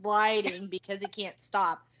wall sliding because he can't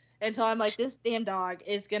stop. And so I'm like, this damn dog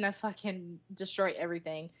is going to fucking destroy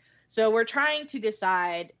everything. So we're trying to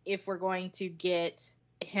decide if we're going to get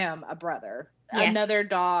him a brother, another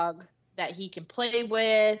dog that he can play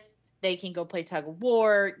with. They can go play tug of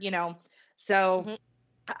war, you know. So,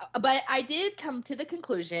 but I did come to the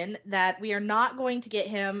conclusion that we are not going to get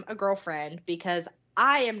him a girlfriend because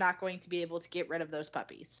I am not going to be able to get rid of those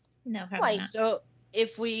puppies. No, probably not. So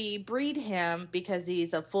if we breed him, because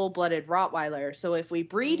he's a full-blooded Rottweiler, so if we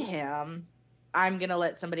breed him, I'm going to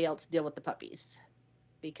let somebody else deal with the puppies.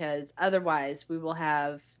 Because otherwise we will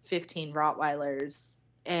have 15 Rottweilers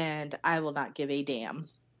and I will not give a damn.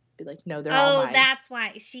 Be like, no, they're all mine. Oh, that's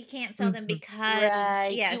why she can't sell them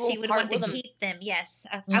because she would want to keep them. Yes.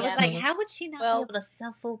 I was like, how would she not be able to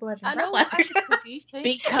sell full-blooded Rottweilers?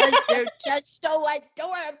 Because they're just so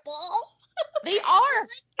adorable. They are.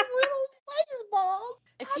 Like little fuzz balls.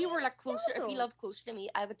 If you were like closer, if you lived closer to me,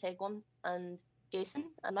 I would take one, and Jason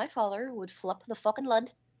and my father would flip the fucking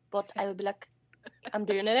lid, but I would be like, I'm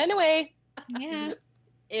doing it anyway. Yeah.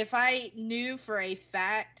 If I knew for a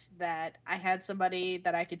fact that I had somebody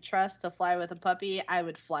that I could trust to fly with a puppy, I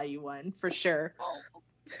would fly you one for sure.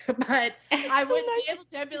 But I wouldn't be able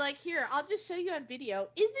to. I'd be like, here, I'll just show you on video.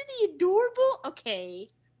 Isn't he adorable? Okay.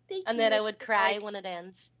 Thank you. Then I would cry when it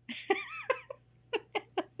ends.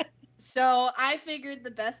 So I figured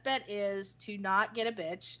the best bet is to not get a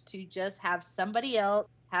bitch, to just have somebody else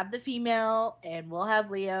have the female, and we'll have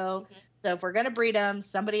Leo. So if we're going to breed them,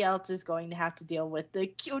 somebody else is going to have to deal with the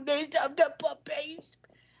cuteness of the puppies.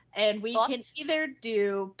 And we can either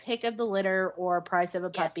do pick of the litter or price of a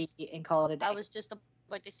puppy and call it a day. I was just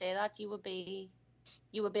about to say that. You would be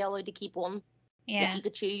allowed to keep one. Yeah. If you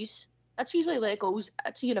could choose. That's usually the way it goes.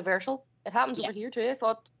 It's universal. It happens over here too. I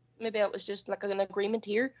thought maybe it was just like an agreement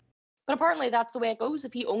here. But apparently that's the way it goes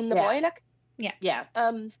if you own the boy, like. Yeah.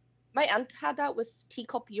 My aunt had that with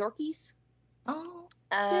teacup Yorkies. Oh.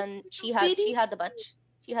 And she had the bitch.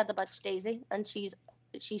 She had the bitch Daisy, and she's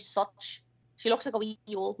such. She looks like a wee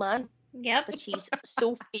old man. Yep. But she's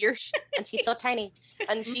so fierce, and she's so tiny,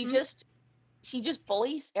 and she just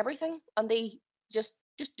bullies everything, and they just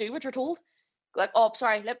do what you're told. Like, oh,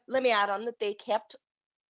 sorry, let me add on that they kept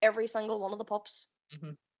every single one of the pups.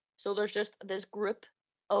 So there's just this group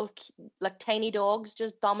of like tiny dogs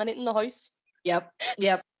just dominating the house. Yep.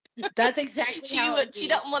 That's exactly how she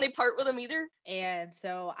didn't want to part with them either. And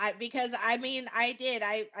so I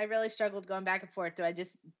really struggled going back and forth. Do I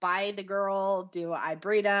just buy the girl? Do I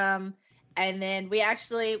breed them? And then we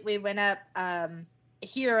went up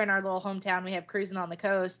here in our little hometown. We have Cruising on the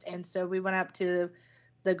Coast, and so we went up to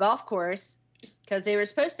the golf course because they were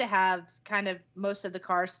supposed to have kind of most of the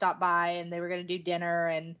cars stop by, and they were going to do dinner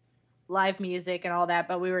and live music and all that,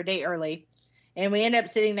 but we were a day early. And we ended up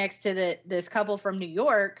sitting next to this couple from New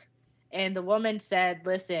York, and the woman said,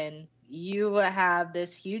 listen, you have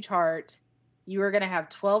this huge heart. You are going to have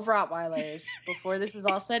 12 Rottweilers before this is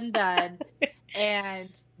all said and done, and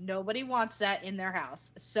nobody wants that in their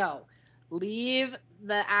house. So leave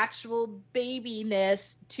the actual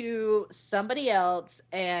babiness to somebody else,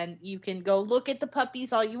 and you can go look at the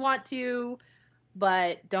puppies all you want to,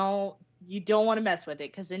 but you don't want to mess with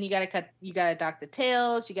it, because then you got to dock the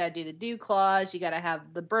tails, you got to do the dew claws, you got to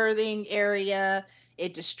have the birthing area.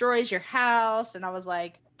 It destroys your house. And I was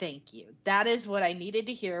like, thank you. That is what I needed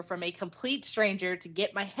to hear from a complete stranger to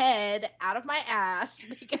get my head out of my ass,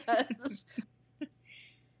 because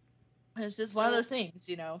it's just one of those things,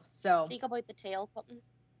 you know. So speak about the tail cutting.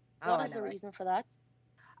 What is the reason for that?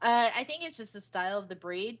 I think it's just the style of the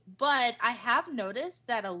breed, but I have noticed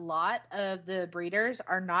that a lot of the breeders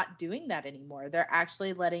are not doing that anymore. They're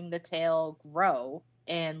actually letting the tail grow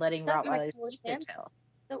and letting Rottweilers keep their tail.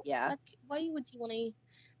 So, like, why would you want to?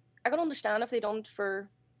 I can understand if they don't for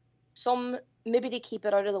some, maybe they keep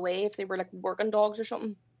it out of the way if they were like working dogs or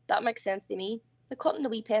something. That makes sense to me. They're cutting the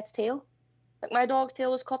wee pet's tail. Like my dog's tail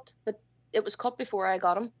was cut, but it was cut before I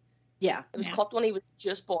got him. Yeah. It was cut when he was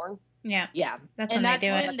just born. Yeah. That's when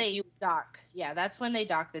they dock. Yeah, that's when they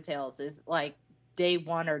dock the tails, is like day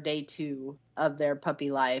 1 or day 2 of their puppy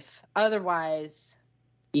life. Otherwise,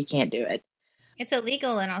 you can't do it. It's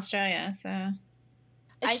illegal in Australia, so.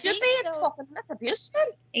 It should be. It's fucking abuse, man.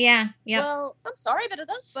 Yeah. Well, I'm sorry, but it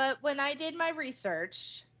is. But when I did my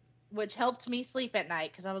research, which helped me sleep at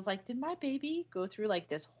night, because I was like, did my baby go through like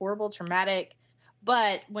this horrible traumatic?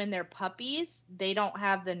 But when they're puppies, they don't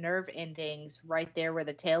have the nerve endings right there where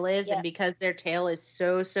the tail is. Yeah. And because their tail is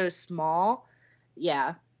so small,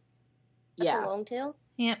 yeah. That's a long tail.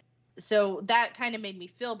 Yep. So that kind of made me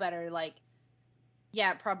feel better. Like,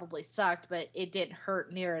 yeah, it probably sucked, but it didn't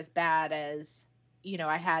hurt near as bad as, you know,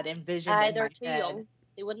 I had envisioned in They're my too head. young.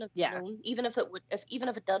 They wouldn't have Yeah. known. Even if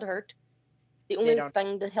it did hurt, the only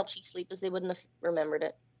thing that helps you sleep is they wouldn't have remembered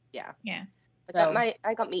it. Yeah. Yeah.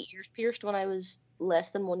 I got my ears pierced when I was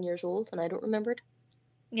less than 1 year old, and I don't remember it.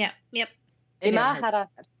 Yeah. Yep. My ma had a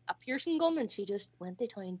piercing gun, and she just went to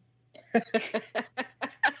town.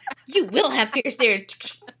 You will have pierced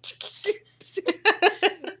ears.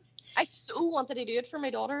 I so wanted to do it for my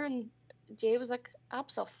daughter, and Jay was like,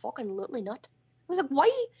 "Abso-fucking-lutely not." I was like, "Why?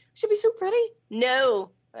 She'd be so pretty."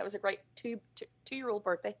 No. And I was like, "Right, 2-year-old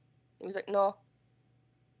birthday." He was like, "No."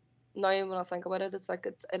 Now when I think about it, it's like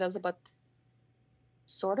it is a bit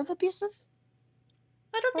sort of abusive.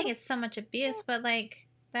 I don't think it's so much abuse, but like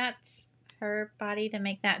that's her body to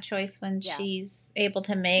make that choice when she's able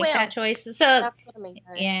to make that choice. So that's what I mean.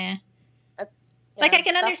 Yeah. That's like I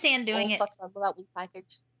can understand doing it that wee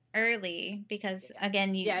package early because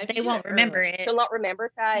again, if they you won't do it remember early. it. She'll not remember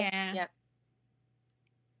it, guys. Yeah.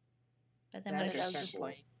 But then At when a it's certain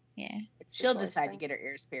point, she'll decide to get her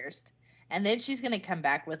ears pierced. And then she's going to come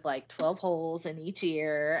back with like 12 holes in each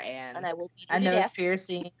ear and I will a nose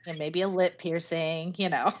piercing and maybe a lip piercing, you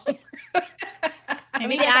know.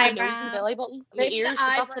 Maybe the eyebrow. Nose and belly button. Maybe ears, the but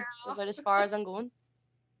eyebrow. that's about as far as I'm going.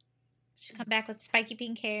 She'll come back with spiky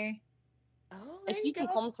pink hair. Oh, If you can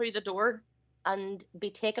come through the door and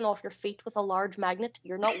be taken off your feet with a large magnet,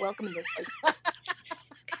 you're not welcome in this house.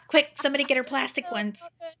 Quick, somebody get her plastic ones.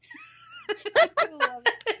 I love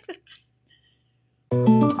it.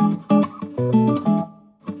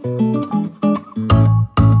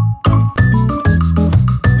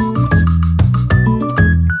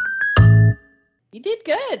 You did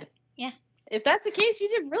good. Yeah. If that's the case, you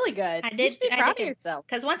did really good. I did. You should be proud did of yourself.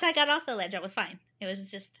 Because once I got off the ledge, I was fine. It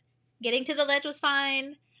was just getting to the ledge was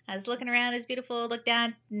fine. I was looking around. It's beautiful. Look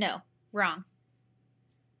down. No, wrong.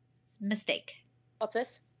 Mistake. What's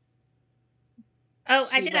this? Oh,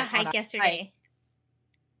 I She did a went on hike a yesterday.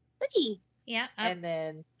 Did you? Yeah, And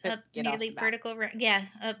then up get off nearly the mountain.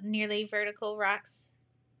 vertical. Up nearly vertical rocks.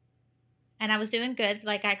 And I was doing good.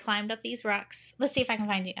 Like I climbed up these rocks. Let's see if I can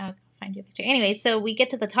find you. I'll find you a picture. Anyway, so we get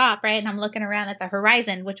to the top, right? And I'm looking around at the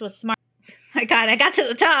horizon, which was smart. My God, I got to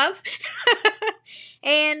the top,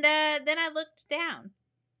 and then I looked down,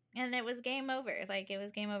 and it was game over. Like it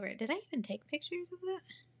was game over. Did I even take pictures of that?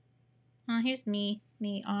 Oh, here's me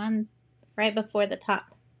on right before the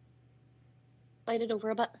top. Slide it over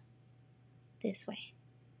a bit. This way.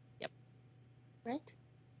 Right.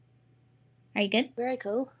 Are you good? Very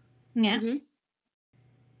cool. Yeah. Mm-hmm.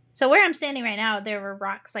 So where I'm standing right now, there were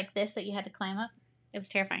rocks like this that you had to climb up. It was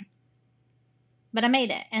terrifying. But I made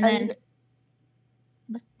it. And then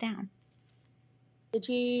look down. Did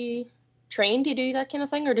you train to do that kind of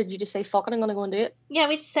thing, or did you just say, fuck it, I'm going to go and do it? Yeah,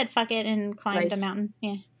 we just said fuck it and climbed Nice. a mountain.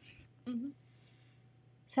 Yeah. Mm-hmm.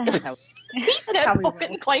 So, He said, how we fuck it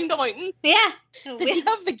roll. and climbed a mountain. yeah. Did you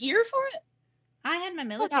have the gear for it? I had my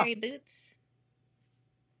military boots.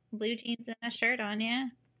 Blue jeans and a shirt on, yeah.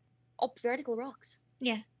 Up vertical rocks.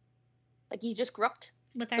 Yeah. Like you just grubbed.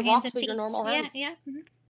 With our The hands rocks and with feet. your normal Yeah, hands. yeah. Mhm.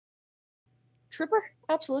 Tripper.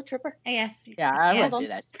 Absolute tripper. Yeah. Yeah, I Yeah. would do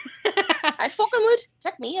that. I fucking would.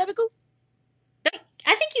 Check me, I would go.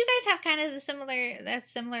 I think you guys have kind of that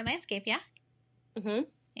similar landscape, yeah? Mm-hmm.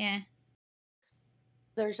 Yeah.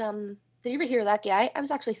 There's, did you ever hear that guy? I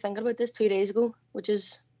was actually thinking about this 2 days ago, which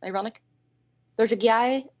is ironic. There's a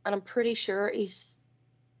guy, and I'm pretty sure he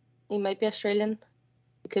might be Australian.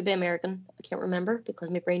 He could be American. I can't remember because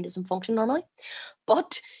my brain doesn't function normally.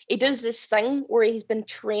 But he does this thing where he's been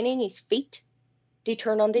training his feet to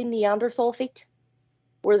turn onto Neanderthal feet,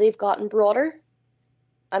 where they've gotten broader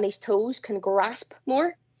and his toes can grasp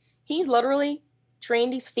more. He's literally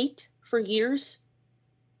trained his feet for years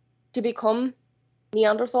to become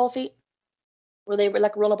Neanderthal feet, where they were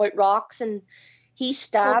like run about rocks, and he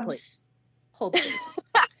stabs. Hold please.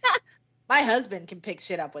 My husband can pick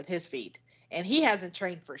shit up with his feet, and he hasn't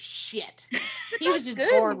trained for shit. He was just good.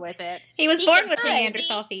 born with it. He was He born can with pinch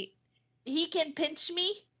Neanderthal me. feet. He can pinch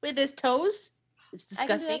me with his toes. It's I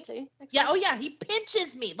can do disgusting. that too. actually. Yeah, oh yeah, he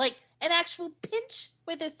pinches me like an actual pinch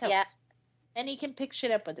with his toes. Yeah. And he can pick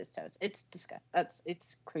shit up with his toes. It's disgusting.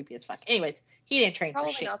 It's creepy as fuck. Anyways, he didn't train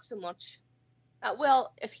Probably for shit. not so much.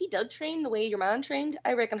 Well, if he did train the way your man trained,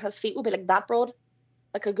 I reckon his feet would be like that broad,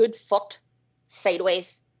 like a good foot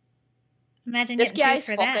sideways. Imagine This getting guy's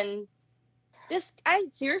sued for that. fucking.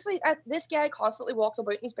 This guy constantly walks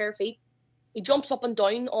about in his bare feet, He jumps up and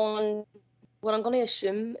down on what I'm going to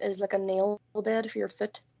assume is like a nail bed for your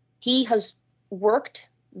foot. He has worked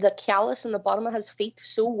the callus in the bottom of his feet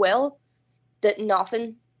so well that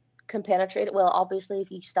nothing can penetrate it. Well, obviously,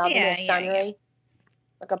 if you stab him with a samurai,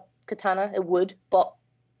 like a katana, it would. But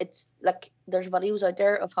it's like there's videos out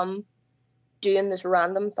there of him doing this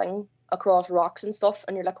random thing across rocks and stuff,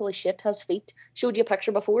 and you're like, holy shit, his feet. Showed you a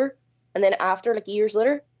picture before, and then after, like years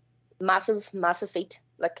later, massive feet.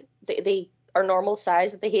 Like they are normal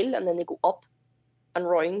size at the heel, and then they go up and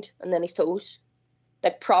round, and then his toes,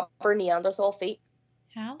 like proper Neanderthal feet.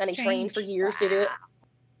 How and he strange. trained for years to do it.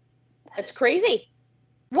 It's crazy.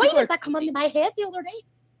 Why did that come into my head the other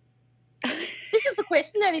day? This is the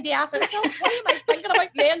question I need to ask myself. Why am I thinking about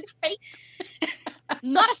men's feet?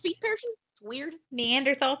 Not a feet person. It's weird.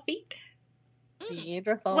 Neanderthal feet.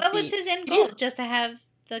 Neanderthal What was feet. his end goal? Just to have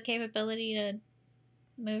the capability to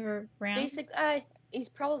move around? He's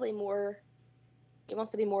probably more. He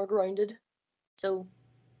wants to be more grounded. So,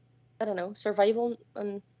 I don't know. Survival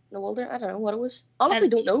in the wilderness. I don't know what it was. Honestly,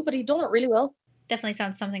 don't know. But he done it really well. Definitely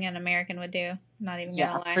sounds something an American would do. Not even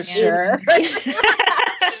gonna lie. For sure.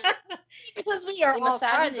 Because we are They all massage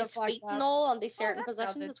kinds his of fucked feet up. and all on these certain that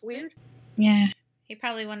positions. sounds It's weird. Yeah. He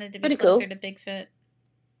probably wanted to be Pretty closer cool. to Bigfoot.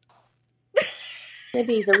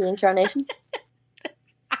 Maybe he's a reincarnation.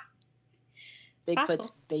 Bigfoot's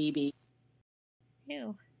possible. baby.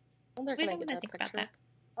 Ew. I wonder We can I don't get wanna that think about picture?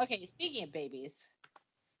 that. Okay, speaking of babies,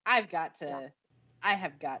 I have got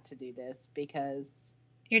to do this because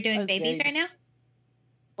You're I doing was babies very right now?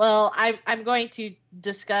 well, I'm going to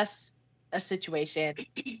discuss a situation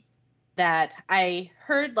that I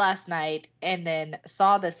heard last night and then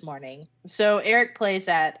saw this morning. So Eric plays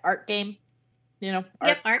that Ark game, Yep,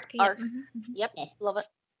 Ark. Ark. Yep. Ark. mhm. Yep, love it.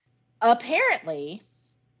 Apparently,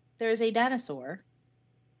 there's a dinosaur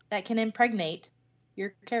that can impregnate your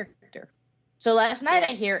character. So last night I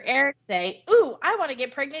Yes. hear Eric say, "Ooh, I want to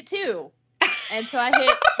get pregnant too." And so I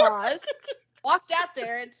hit pause, walked out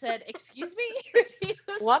there and said, "Excuse me?" He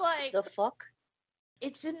was What like, the fuck?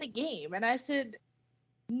 "It's in the game." And I said,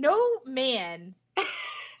 "No man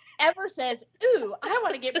ever says, 'Ooh, I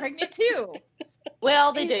want to get pregnant too.'"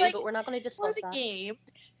 Well, they He's do, like, but we're not going to For discuss the that. game.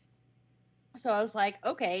 So I was like,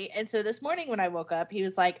 okay. And so this morning when I woke up, he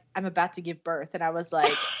was like, "I'm about to give birth." And I was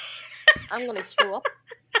like, I'm going to throw up.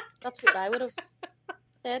 That's what I would have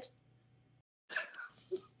said.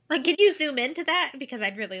 Like, can you zoom into that? Because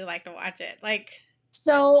I'd really like to watch it. Like,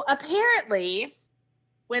 so apparently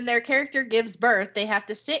when their character gives birth, they have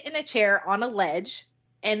to sit in a chair on a ledge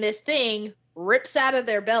and this thing rips out of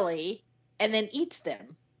their belly and then eats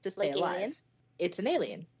them to stay Like alive. Alien? It's an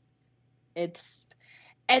alien.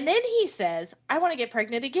 And then he says, "I want to get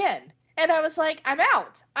pregnant again." And I was like, "I'm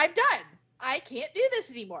out. I'm done. I can't do this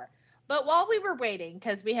anymore." But while we were waiting,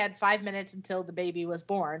 because we had 5 minutes until the baby was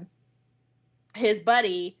born, his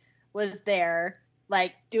buddy was there,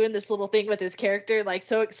 like, doing this little thing with his character, like,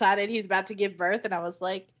 so excited he's about to give birth. And I was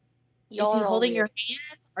like, Y'all "Is he are all holding your weird.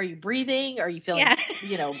 hand? Are you breathing? Are you feeling,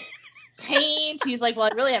 yeah. pain?" He's like, "Well,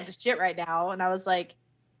 I really have to shit right now." And I was like,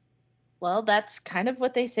 well, that's kind of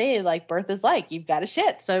what they say, like, birth is like. You've got to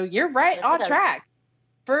shit. So you're right Yes, on it is. track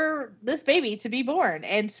for this baby to be born.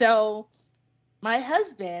 And so my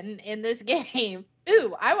husband in this game,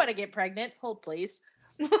 "Ooh, I want to get pregnant. Hold, please."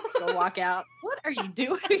 Go walk out. What are you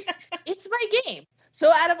doing? It's my game.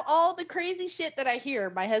 So out of all the crazy shit that I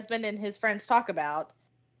hear my husband and his friends talk about,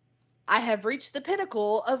 I have reached the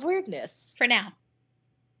pinnacle of weirdness. For now.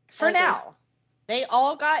 For Okay. now. They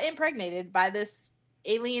all got impregnated by this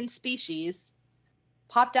alien species,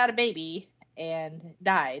 popped out a baby, and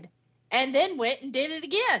died. And then went and did it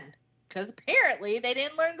again. Because apparently they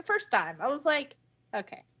didn't learn the first time. I was like,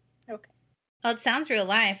 okay. Well, it sounds real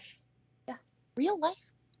life. Real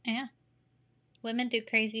life? Yeah. Women do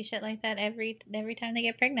crazy shit like that every time they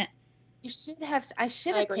get pregnant. I should have I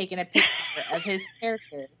agree. taken a picture of his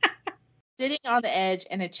character sitting on the edge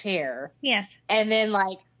in a chair Yes. and then,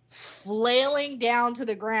 like, flailing down to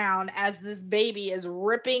the ground as this baby is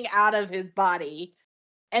ripping out of his body.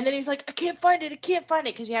 And then he's like, I can't find it,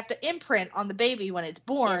 because you have to imprint on the baby when it's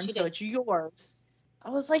born, Yes, you so do. it's yours. I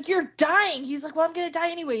was like, "You're dying." He's like, "Well, I'm going to die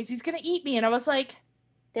anyways. He's going to eat me." And I was like,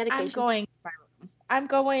 Dedication. I'm going to my room. I'm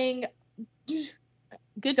going.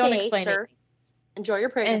 Good Don't day, explain sir. it. Enjoy your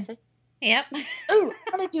pregnancy. Yep. Oh,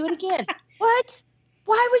 I want to do it again. What?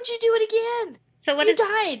 Why would you do it again? So what You is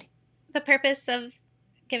died. the purpose of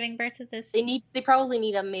giving birth to this They probably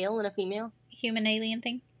need a male and a female. human alien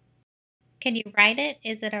thing? Can you write it?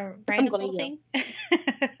 Is it a I'm gonna writable yell. thing?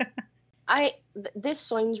 This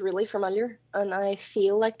sounds really familiar, and I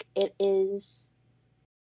feel like it is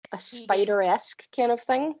a spider-esque kind of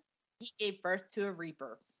thing. he gave birth to a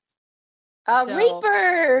Reaper. A So,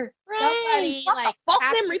 Reaper! Somebody What the fuck,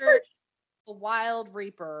 them captured Reapers? a wild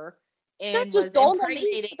Reaper That and just was dawned on me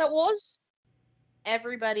impregnating that was.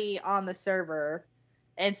 everybody on the server.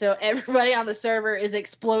 And so everybody on the server is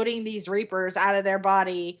exploding these Reapers out of their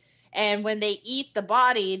body. And when they eat the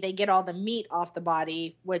body, they get all the meat off the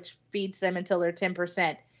body, which feeds them until they're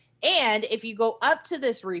 10%. And if you go up to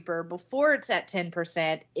this Reaper before it's at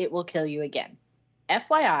 10%, it will kill you again.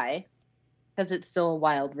 FYI, because it's still a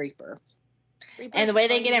wild Reaper. And the way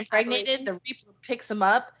they get impregnated, the Reaper picks them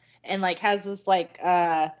up and like has this like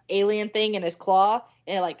alien thing in his claw,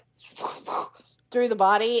 and it like through the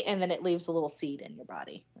body, and then it leaves a little seed in your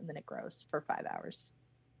body, and then it grows for 5 hours.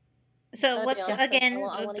 So what's honest, again I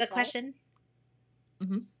wanna the try it. question?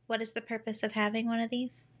 Mhm. What is the purpose of having one of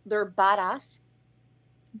these? They're badass.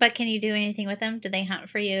 But can you do anything with them? Do they hunt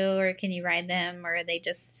for you, or can you ride them, or are they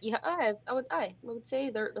just? Yeah, I would say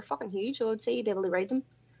they're fucking huge. I would say you'd be able to ride them,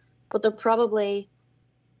 but they're probably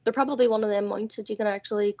one of them mounts that you can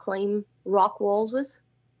actually climb rock walls with.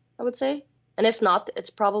 I would say, and if not, it's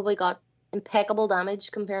probably got impeccable damage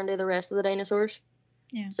compared to the rest of the dinosaurs.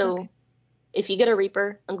 Yeah. So, okay. if you get a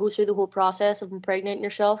Reaper and go through the whole process of impregnating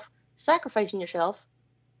yourself, sacrificing yourself,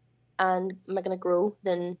 and making it grow,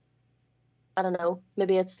 then I don't know.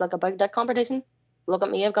 Maybe it's like a big dick competition. Look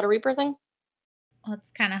at me, I've got a Reaper thing. Well,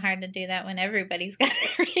 it's kind of hard to do that when everybody's got a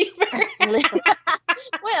Reaper.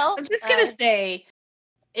 Well, I'm just gonna say,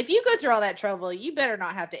 if you go through all that trouble, you better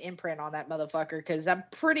not have to imprint on that motherfucker, because I'm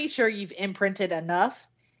pretty sure you've imprinted enough.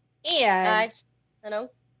 And I know.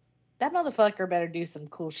 that motherfucker better do some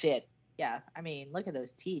cool shit. Yeah, I mean, look at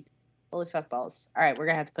those teeth. Holy fuck balls. All right, we're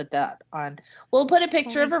going to have to put that on. We'll put a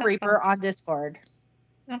picture Holy of a fuck Reaper balls. on Discord.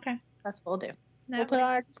 Okay. That's what we'll do. That We'll put it on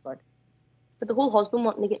our works. Discord. But the whole husband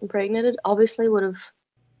wanting to get impregnated obviously would have.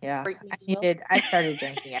 Yeah, freaked me I out. needed. I started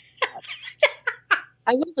drinking it.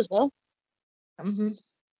 I would have as well. Mm-hmm.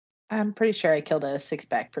 I'm pretty sure I killed a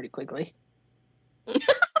 6-pack pretty quickly.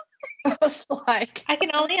 I was like, I can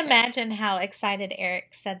only imagine how excited Eric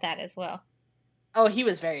said that as well. oh, he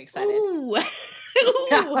was very excited. Ooh, ooh.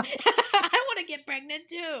 I want to get pregnant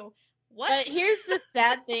too. What? But here's the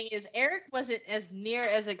sad thing: is Eric wasn't as near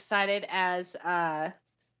as excited as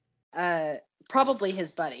probably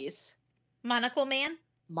his buddies. Monocle Man?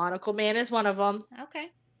 Monocle Man is one of them. Okay.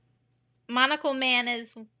 Monocle Man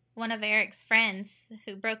is one of Eric's friends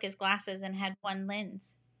who broke his glasses and had one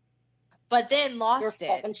lens. But then You're lost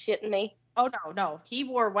fucking it. shitting me. Oh no. He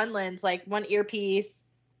wore one lens, like one earpiece,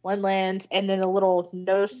 one lens, and then a little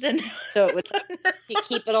nose, so it would. You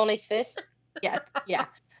keep it on his fist. Yeah.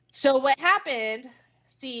 So what happened?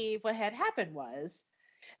 See, what had happened was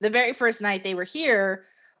the very first night they were here,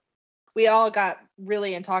 we all got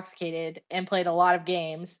really intoxicated and played a lot of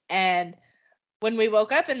games. And when we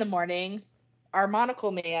woke up in the morning, our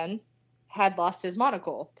Monocle Man had lost his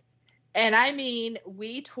monocle. And I mean,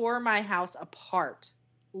 we tore my house apart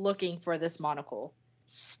looking for this monocle.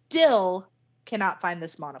 Still cannot find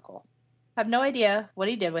this monocle. Have no idea what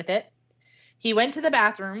he did with it. He went to the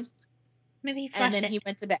bathroom. Maybe he flushed And then it. he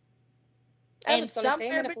went to bed. I And was gonna say,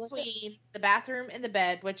 somewhere might have left it. between the bathroom and the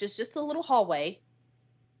bed, which is just a little hallway,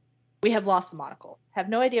 we have lost the monocle. Have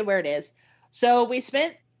no idea where it is. So we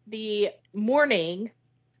spent the morning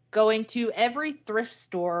going to every thrift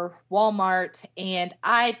store, Walmart, and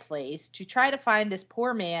iPlace to try to find this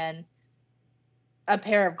poor man a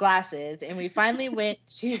pair of glasses. And we finally went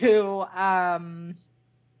to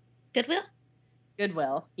Goodwill?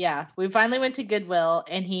 Goodwill. Yeah, we finally went to Goodwill,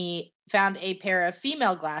 and he found a pair of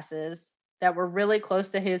female glasses that were really close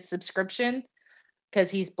to his subscription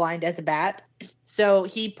because he's blind as a bat. So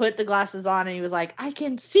he put the glasses on and he was like, I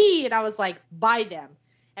can see. And I was like, buy them.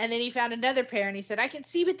 And then he found another pair and he said, I can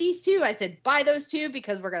see with these two. I said, buy those two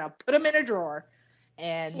because we're going to put them in a drawer.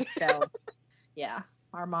 And so, yeah,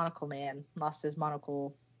 our Monocle Man lost his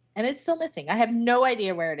monocle and it's still missing. I have no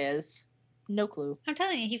idea where it is. No clue. I'm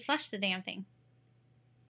telling you, he flushed the damn thing.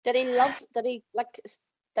 Did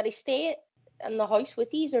he stay in the house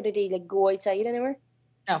with you, or did he like go outside anywhere?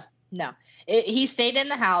 No. He stayed in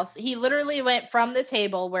the house. He literally went from the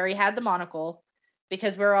table where he had the monocle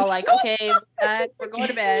because we were all like, okay, we're going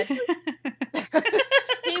to bed. He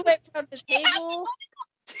went from the table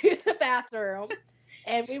to the bathroom,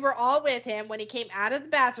 and we were all with him. When he came out of the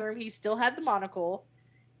bathroom, he still had the monocle,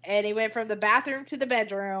 and he went from the bathroom to the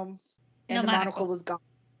bedroom, and No the monocle. monocle was gone.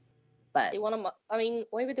 But, They want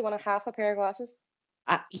why would they want a half a pair of glasses?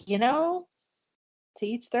 to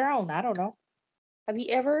each their own. I don't know. Have you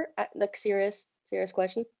ever, like, serious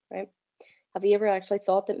question, right? Have you ever actually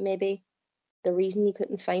thought that maybe the reason you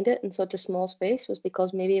couldn't find it in such a small space was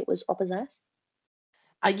because maybe it was up his ass?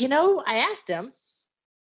 I asked him.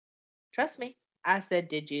 Trust me. I said,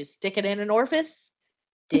 did you stick it in an orifice?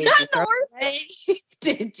 Did you throw it away?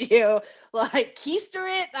 Did you, keister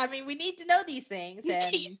it? I mean, we need to know these things.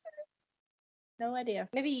 And no idea.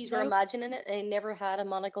 Maybe you were imagining it and he never had a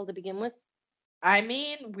monocle to begin with. I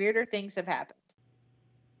mean, weirder things have happened.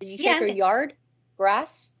 Did you check your yard?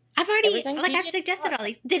 Grass? I've already, everything? I've suggested all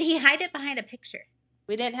these. Did he hide it behind a picture?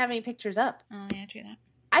 We didn't have any pictures up. Oh, yeah, true that.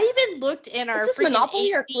 I even looked in our Is this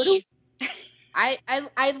Monopoly or Cluedo?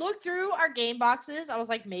 I looked through our game boxes. I was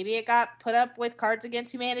like, maybe it got put up with Cards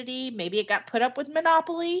Against Humanity. Maybe it got put up with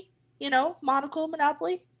Monopoly. Monocle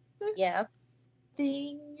Monopoly. Yeah.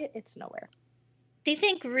 It's nowhere. Do you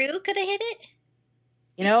think Rue could have hit it?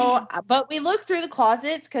 But we looked through the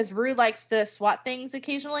closets because Rue likes to swat things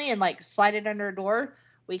occasionally and slide it under a door.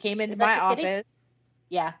 We came into my office.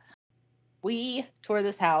 Yeah. We tore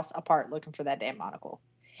this house apart looking for that damn monocle.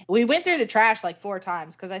 We went through the trash 4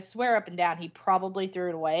 times because I swear up and down he probably threw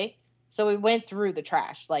it away. So we went through the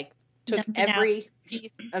trash, took every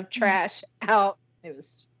piece of trash out.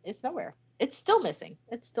 It's nowhere. It's still missing.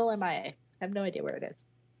 It's still MIA. I have no idea where it is.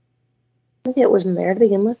 Maybe it wasn't there to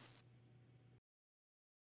begin with.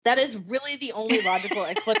 That is really the only logical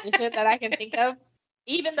explanation that I can think of,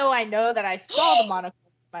 even though I know that I saw the monocle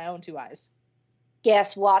with my own 2 eyes.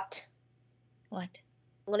 Guess what? What?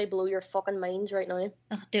 I'm gonna blow your fucking minds right now.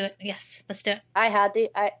 Oh, do it. Yes, let's do it. I had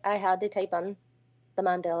to type in the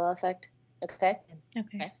Mandela effect. Okay.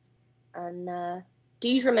 Okay. And do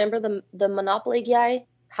you remember the Monopoly guy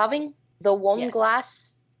having the one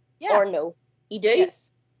glass? Yeah. Or no? You do?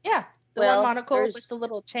 Yes. Yeah. The one monocle with the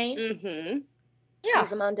little chain. Mm-hmm. Yeah.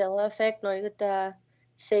 There's a Mandela effect now that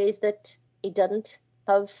says that he didn't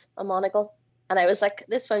have a monocle. And I was like,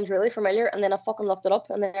 this sounds really familiar. And then I fucking looked it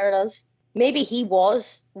up, and there it is. Maybe he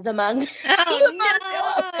was the man. Oh,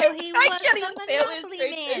 no! He was the Monopoly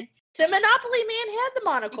man. The Monopoly man had the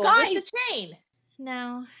monocle with the chain.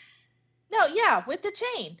 No. No, yeah, with the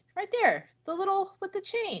chain. Right there. The little with the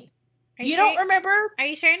chain. You sure don't remember? Are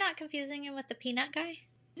you sure you're not confusing him with the peanut guy?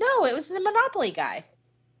 No, it was the Monopoly guy.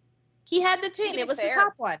 He had the chain. It was the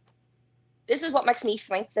top one. This is what makes me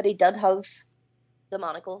think that he did have the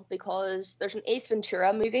monocle, because there's an Ace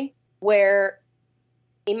Ventura movie where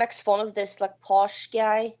he makes fun of this posh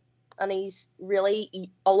guy, and he's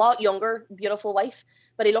really a lot younger, beautiful wife,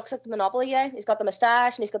 but he looks like the Monopoly guy. He's got the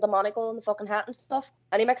moustache and he's got the monocle and the fucking hat and stuff,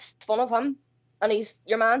 and he makes fun of him, and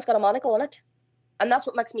your man's got a monocle in it, and that's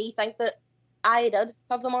what makes me think that I did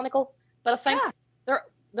have the monocle. But I think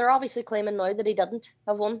they're obviously claiming now that he didn't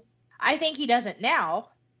have one. I think he doesn't now,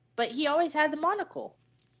 but he always had the monocle.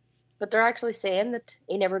 But they're actually saying that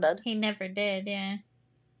he never did. He never did, yeah.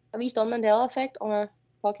 Have you done Mandela Effect on a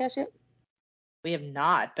podcast yet? We have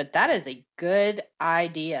not, but that is a good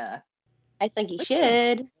idea. I think he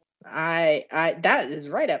should. That is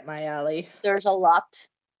right up my alley. There's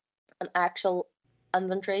an actual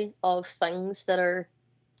inventory of things that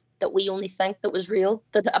we only think that was real,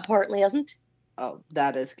 that apparently isn't. Oh,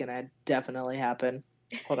 that is gonna definitely happen.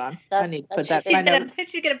 Hold on. I need to put that in my notes.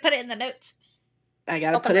 She's gonna put it in the notes. I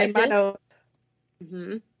gotta put it in my notes.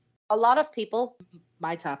 Mm-hmm. A lot of people.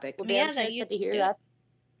 My topic. Will be interested to hear that.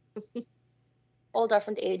 All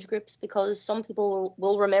different age groups, because some people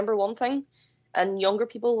will remember one thing, and younger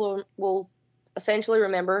people will essentially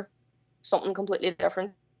remember something completely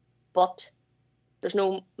different. But there's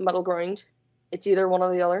no middle ground. It's either one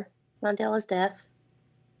or the other. Mandela's death.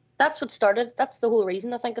 That's what started. That's the whole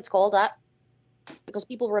reason I think it's called that. Because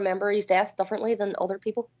people remember his death differently than other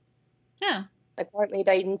people. Yeah. Apparently he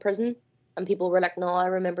died in prison, and people were like, no, I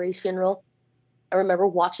remember his funeral. I remember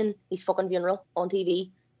watching his fucking funeral on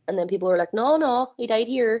TV. And then people were like, no, he died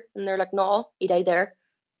here. And they're like, no, he died there.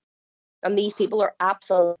 And these people are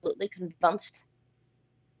absolutely convinced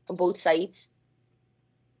on both sides.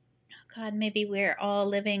 Oh God, maybe we're all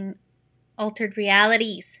living altered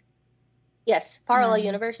realities. Yes, parallel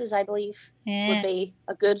universes, I believe, would be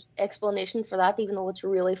a good explanation for that, even though it's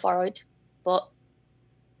really far out. But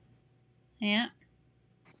yeah.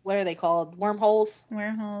 What are they called? Wormholes?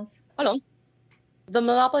 Wormholes. Hold on. The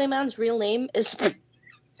Monopoly man's real name is...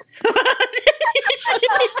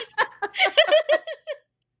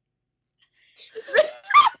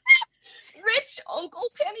 Rich Uncle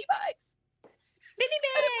Pennybags.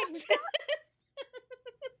 Pennybags!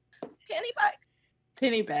 Pennybags.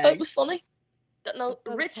 Pennybags. That was funny. Didn't know.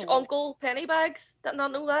 That's Rich hilarious. Uncle Pennybags. Did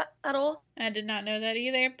not know that at all. I did not know that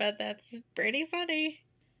either, but that's pretty funny.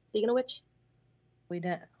 Speaking of which,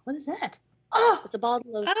 What is that? oh, it's a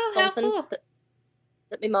bottle of Oh, how something cool.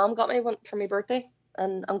 that my mom got me for my birthday,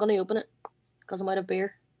 and I'm gonna open it because I'm out of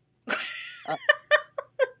beer.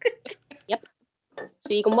 Yep.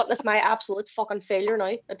 So you can witness my absolute fucking failure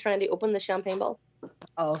now at trying to open the champagne bottle.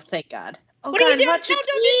 Oh, thank God. Oh, What God, are you doing? No, watch your don't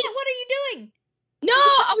do teeth. that. What are you doing? No,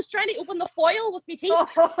 I was trying to open the foil with my teeth. Oh.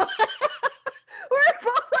 We're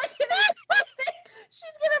both like,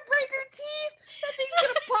 she's gonna break her teeth. That thing's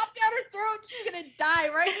gonna pop down her throat. She's gonna die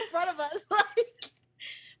right in front of us. Like,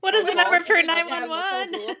 What is the God, number for I think I'll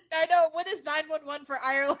 911? I know. What is 911 for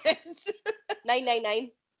Ireland? 999.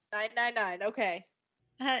 999. Okay.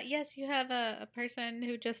 Yes, you have a person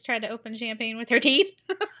who just tried to open champagne with her teeth.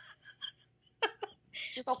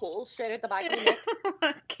 Just a hole straight out the back of the neck.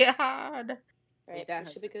 Oh, God. Right, that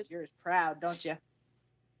that should be good. You're proud, don't you?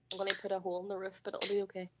 I'm gonna put a hole in the roof, but it'll be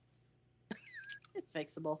okay. It's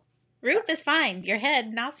fixable. Roof is fine. Your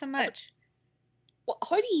head, not so much. What,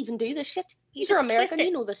 how do you even do this shit? You You're just American, twist it.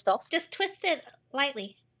 you know this stuff. Just twist it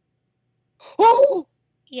lightly. Oh!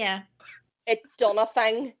 Yeah. It done a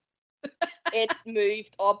thing. It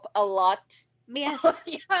moved up a lot. Yes.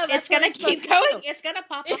 Yeah, It's going to keep going. It's going to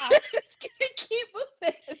pop off. It's gonna keep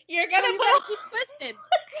moving. You're going No, to you gotta pop. keep twisting.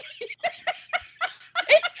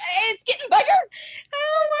 It's getting bigger.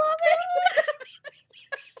 Oh, my God.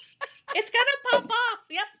 It's going to pop off.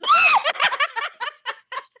 Yep.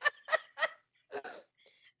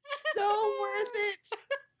 So worth it. Scared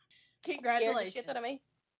the Congratulations. shit out of me.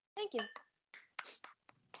 Thank you.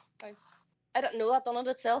 Sorry. I didn't know that done it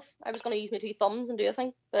itself. I was gonna use my two thumbs and do a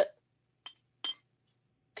thing, but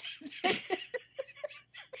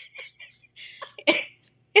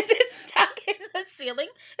Is it stuck in the ceiling?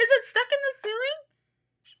 Is it stuck in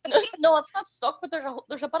the ceiling? no, it's not stuck. But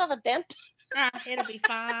there's a bit of a dent. It'll be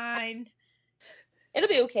fine. It'll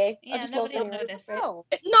be okay. Yeah, I just nobody lost will an ear. notice. Right. Oh.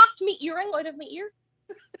 It knocked me earring out of my ear.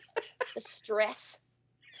 The stress.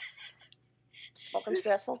 It's fucking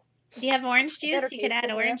stressful. Do you have orange better juice? You could taste add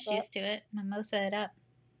it, orange yeah. juice to it. Mimosa it up.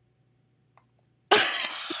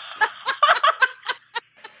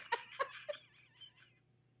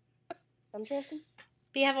 Interesting.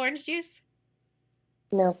 Do you have orange juice?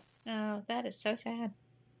 No. Oh, that is so sad.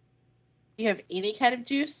 You have any kind of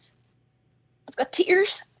juice? I've got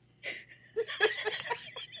tears.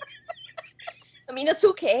 I mean, it's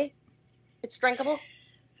okay. It's drinkable.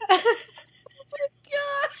 God.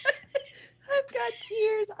 I've got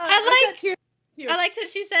tears. I've got tears. I like that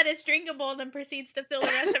she said it's drinkable, then proceeds to fill the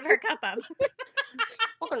rest of her cup up.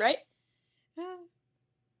 Fucking right.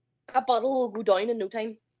 That bottle will go down in no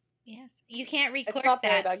time. Yes, you can't It's record not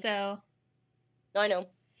very that, big. so No, I know.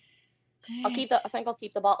 I'll keep that. I think I'll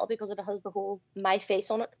keep the bottle because it has the whole my face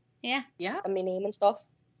on it Yeah, Yeah, and my name and stuff.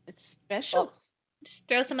 it's special. Well, just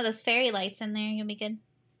throw some of those fairy lights in there. You'll be good.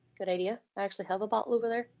 good idea. I actually have a bottle over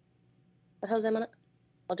there that has them in it.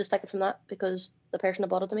 I'll just take it from that because the person that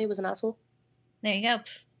bought it to me was an asshole. There you go.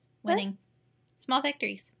 Pff, winning. Small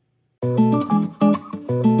victories.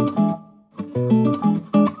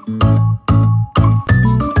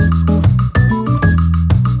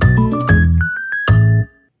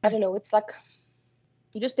 I don't know. It's like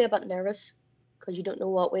you just be a bit nervous because you don't know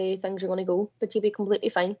what way things are going to go, but you'll be completely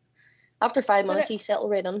fine. After 5 minutes, you settle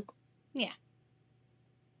right in.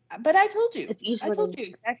 But I told you. It's easier I told than- you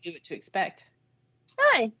exactly what to expect.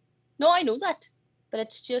 Aye. No, I know that. But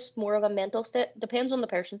it's just more of a mental state. Depends on the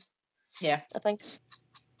person, Yeah. I think.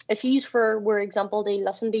 If you, for example, they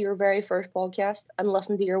listen to your very first podcast and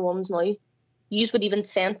listen to your ones now, you would even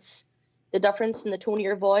sense the difference in the tone of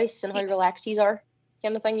your voice and how relaxed you are,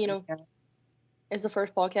 kind of thing, you know. Yeah. It's the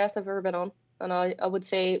first podcast I've ever been on. And I would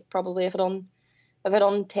say probably if I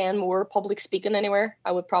done 10 more public speaking anywhere,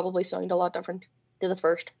 I would probably sound a lot different to the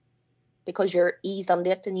first. Because you're eased on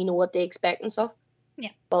it and you know what they expect and stuff.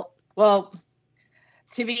 Yeah. But Well,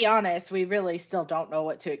 to be honest, we really still don't know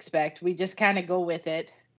what to expect. We just kind of go with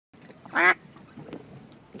it.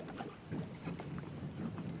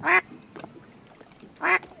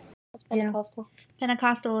 that's Pentecostal.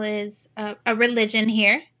 Pentecostal is a religion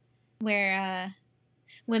here where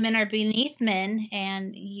women are beneath men,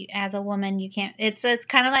 and you, as a woman, you can't. It's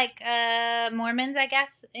kind of like Mormons, I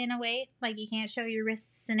guess, in a way. Like you can't show your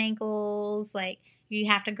wrists and ankles. Like you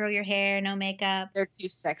have to grow your hair, no makeup. They're too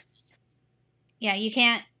sexy. Yeah, you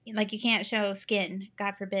can't. Like you can't show skin.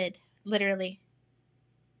 God forbid, literally.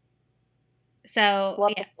 So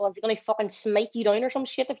What, yeah, was he gonna fucking smite you down or some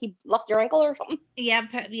shit if you left your ankle or something? yep.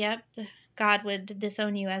 God would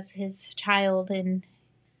disown you as His child, and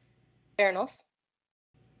Fair enough.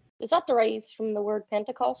 Is that derived from the word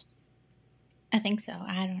Pentecost? I think so.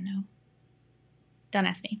 I don't know. Don't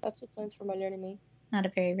ask me. That's what sounds familiar to me. Not a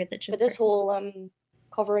very religious But this person. whole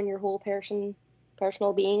covering your whole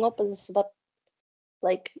personal being up is a bit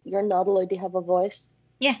like you're not allowed to have a voice.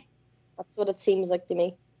 Yeah. That's what it seems like to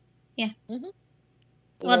me.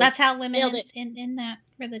 You Well, know? that's how women Nailed it. in that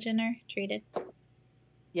religion are treated.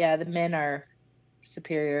 Yeah, the men are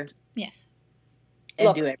superior Yes. and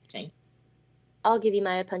Look. do everything. I'll give you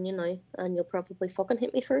my opinion now, and you'll probably fucking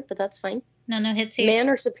hit me for it, but that's fine. No hits here. Men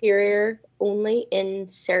are superior only in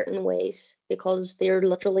certain ways because they're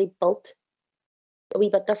literally built a wee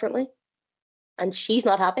bit differently. And she's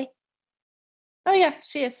not happy. Oh yeah,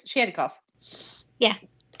 she is. She had a cough. Yeah.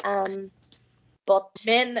 But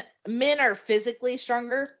Men are physically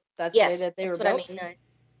stronger. That's yes, the way that they were that's what built. I mean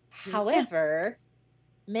now. However,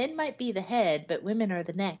 men might be the head, but women are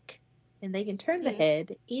the neck. And they can turn the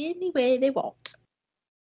head any way they want.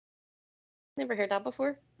 Never heard that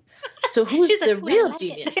before. So who's She's the like, "Ooh, I real like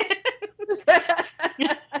genius? it."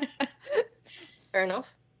 Fair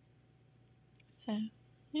enough. So,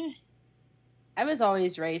 yeah. I was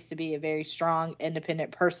always raised to be a very strong,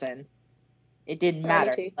 independent person. It didn't Me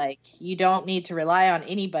matter. too. Like, you don't need to rely on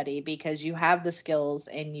anybody because you have the skills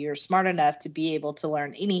and you're smart enough to be able to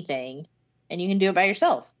learn anything and you can do it by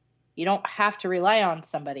yourself. You don't have to rely on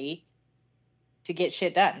somebody to get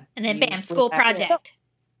shit done. And then You bam, school rely on yourself. project.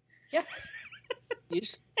 Yeah. You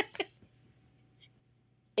just,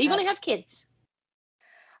 Are you going to have kids?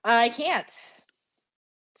 I can't.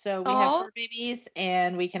 So we have Aw. 4 babies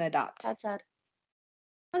and we can adopt. That's sad.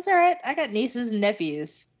 That's all right. I got nieces and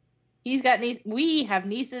nephews. He's got we have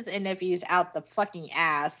nieces and nephews out the fucking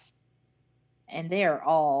ass. And they are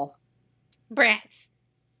all... Brats.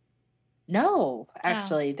 No,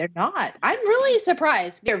 actually, they're not. I'm really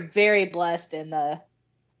surprised. They're very blessed in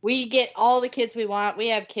we get all the kids we want. We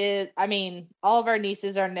have kids. I mean, all of our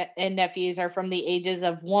nieces and nephews are from the ages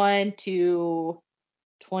of 1 to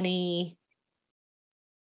 25.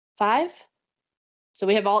 So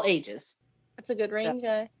we have all ages. That's a good range.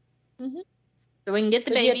 So we can get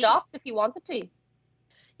the Could you babies. adopt if you wanted to?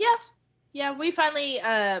 Yeah, we finally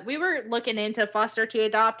we were looking into foster to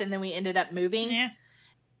adopt, and then we ended up moving. Yeah.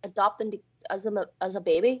 Adopt them as a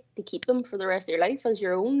baby to keep them for the rest of your life as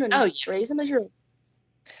your own and raise them as your own.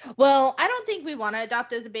 Well, I don't think we want to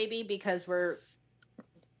adopt as a baby because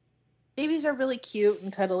babies are really cute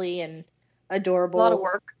and cuddly and adorable. A lot of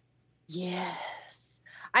work. Yes.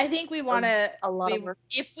 I think we want to A lot of work.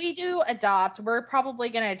 If we do adopt, we're probably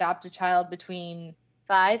going to adopt a child between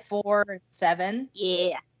 5, 4 and 7.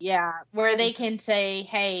 Yeah. Yeah, where they can say,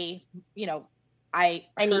 "Hey, I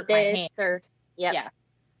need hurt my this." hand. Or Yeah.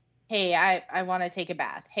 Hey, I want to take a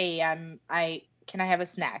bath. Hey, can I have a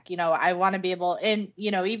snack? I want to be able, and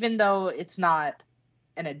even though it's not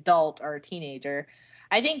an adult or a teenager,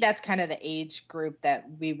 I think that's kind of the age group that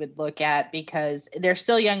we would look at because they're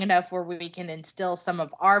still young enough where we can instill some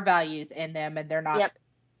of our values in them and they're not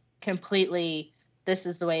completely, this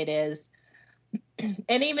is the way it is.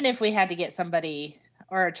 And even if we had to get somebody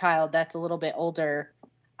or a child that's a little bit older,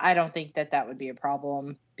 I don't think that would be a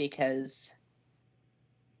problem because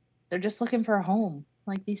they're just looking for a home.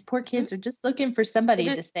 Like, these poor kids are just looking for somebody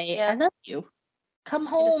to say, I love you. Come they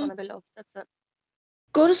just home. want to be loved. That's it.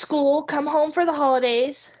 Go to school. Come home for the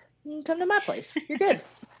holidays. And come to my place. You're good.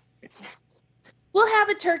 We'll have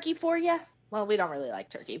a turkey for you. Well, we don't really like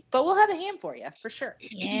turkey, but we'll have a ham for you for sure.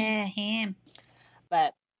 Yeah, ham.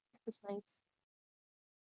 But That's nice.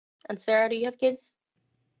 And Sarah, do you have kids?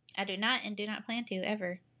 I do not and do not plan to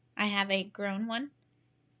ever. I have a grown one.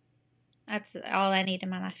 That's all I need in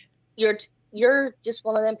my life. You're just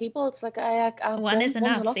one of them people. It's like One is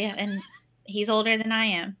enough. Yeah, and he's older than I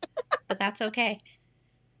am, but that's okay.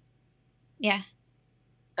 Yeah.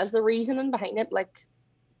 As the reasoning behind it, like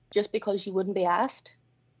just because you wouldn't be asked,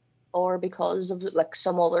 or because of like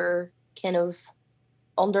some other kind of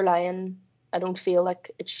underlying, I don't feel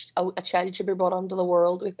like a child should be brought onto the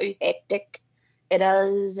world with how hectic it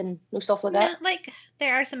is and stuff like that. Like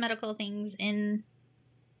there are some medical things in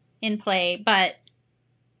play, but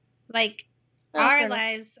like our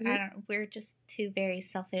lives, we're just two very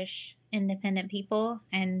selfish, independent people,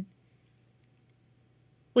 and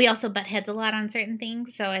we also butt heads a lot on certain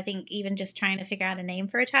things. So I think even just trying to figure out a name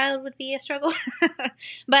for a child would be a struggle.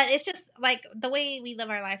 But it's just like the way we live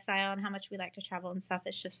our lifestyle and how much we like to travel and stuff.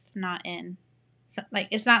 It's just not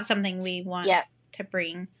it's not something we want to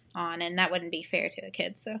bring on, and that wouldn't be fair to a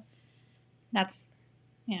kid. So that's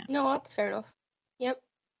No, that's fair enough. Yep.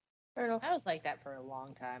 Fair enough. I was like that for a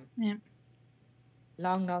long time. Yeah.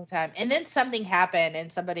 Long time. And then something happened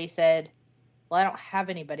and somebody said, well, I don't have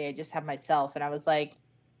anybody. I just have myself. And I was like,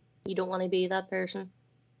 you don't want to be that person.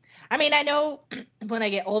 I mean, I know when I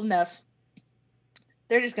get old enough,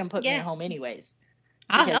 they're just going to put me at home anyways.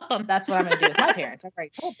 I'll help them. That's what I'm going to do with my parents. I've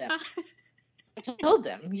already told them. I told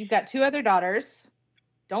them, you've got 2 other daughters.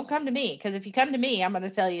 Don't come to me. Because if you come to me, I'm going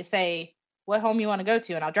to say what home you want to go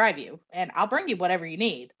to, and I'll drive you, and I'll bring you whatever you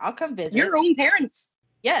need. I'll come visit. Your own parents?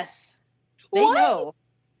 Yes. They What? know.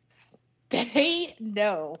 They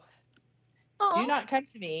know. Aw. Do not come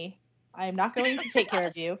to me. I am not going to take care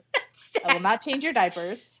of you. I will not change your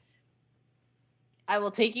diapers. I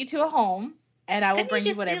will take you to a home, and I will Couldn't bring you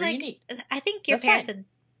just do, whatever you like- need. I think your That's parents fine. would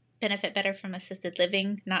benefit better from assisted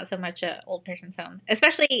living, not so much a old person's home,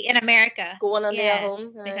 especially in America. Going into Yeah, a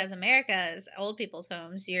home? Because America's old people's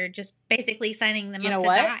homes, you're just basically signing them You up know to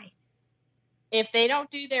what? die. If they don't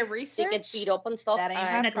do their they research, get beat up and stuff. that ain't Aye,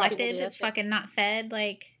 happening. people do Neglected, that shit. fucking not fed.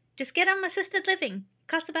 Like, just get them assisted living.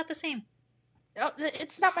 Cost about the same. oh,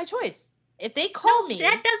 it's not my choice. If they call me,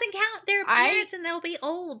 That doesn't count. They're I- parents and they'll be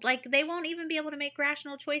old. Like, they won't even be able to make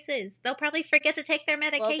rational choices. They'll probably forget to take their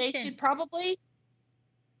medication. well,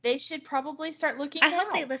 they should probably start looking I now.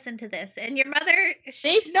 hope they listen to this. And your mother,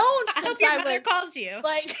 They've known I since hope your I mother was calls you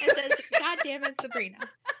like, and says, "God damn it, Sabrina."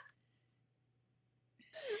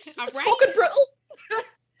 All It's right. fucking brutal.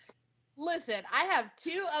 listen, I have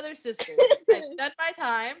 2 other sisters. I've done my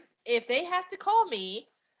time. If they have to call me,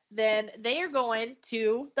 then they are going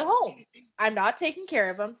to the home. I'm not taking care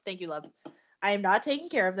of them. Thank you, love. I am not taking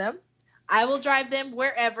care of them. I will drive them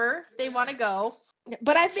wherever they want to go.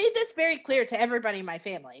 But I've made this very clear to everybody in my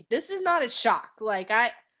family. This is not a shock. Like,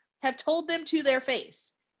 I have told them to their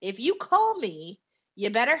face. If you call me,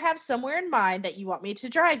 you better have somewhere in mind that you want me to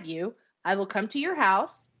drive you. I will come to your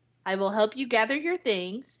house. I will help you gather your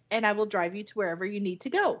things, and I will drive you to wherever you need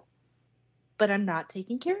to go. But I'm not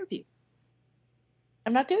taking care of you.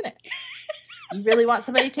 I'm not doing it. You really want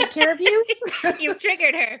somebody to take care of you? You've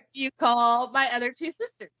triggered her. You call my other 2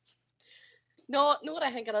 sisters. No, what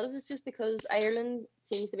I think it is just because Ireland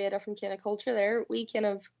seems to be a different kind of culture there. We kind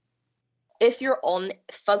of, if you're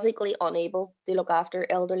physically unable to look after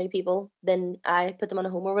elderly people, then I put them in a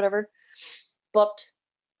home or whatever. But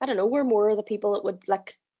I don't know, we're more the people that would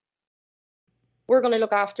like, we're going to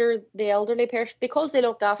look after the elderly person because they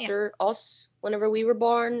looked after us whenever we were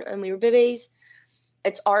born and we were babies.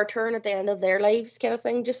 It's our turn at the end of their lives, kind of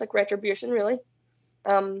thing, just like retribution, really.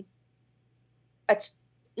 It's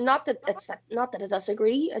not that I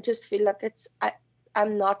disagree. I just feel like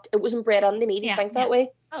I'm not. It wasn't bred into me to Yeah, think yeah. that way.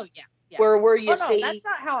 Oh, yeah. Yeah. Where we're Oh, used no, to that's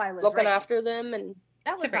not how I was looking raised. after them, and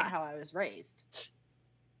That was Sabrina. not how I was raised.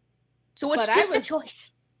 so it's But I just a was- choice.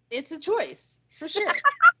 It's a choice, for sure.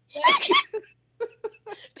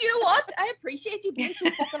 Do you know what? I appreciate you being so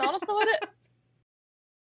fucking honest about it.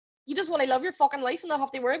 You just want to live your fucking life and not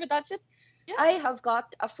have to worry about that shit. Yeah. I have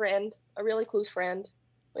got a friend, a really close friend.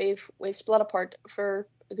 We've split apart for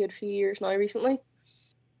a good few years now recently.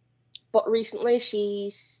 But recently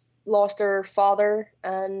she's lost her father,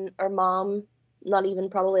 and her mom, not even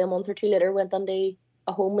probably a month or 2 later, went into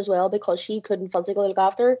a home as well because she couldn't physically look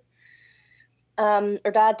after her.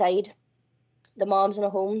 Her dad died. The mom's in a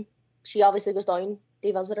home. She obviously goes down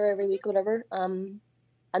to visit her every week or whatever. And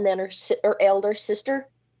then her elder sister,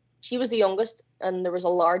 she was the youngest, and there was a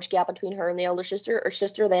large gap between her and the elder sister. Her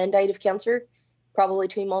sister then died of cancer, probably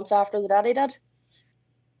 2 months after the daddy did.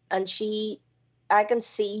 And I can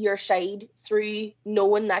see your side through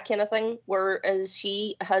knowing that kind of thing, whereas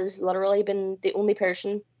she has literally been the only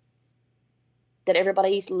person that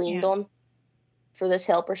everybody's leaned Yeah. on for this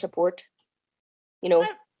help or support, you know.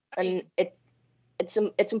 I mean- And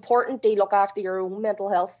it's important to look after your own mental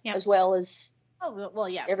health Yeah. as well as Oh, well,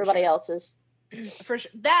 yeah. for everybody sure. else's. For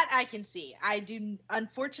sure. That I can see. I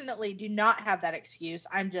unfortunately do not have that excuse.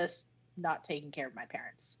 I'm just not taking care of my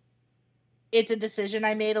parents. It's a decision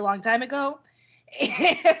I made a long time ago.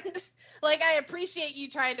 And like, I appreciate you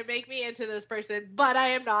trying to make me into this person, but I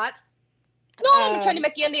am not. No, I'm not trying to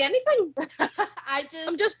make you into anything.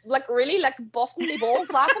 I'm just like really like busting my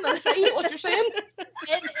balls laughing and saying what you're saying.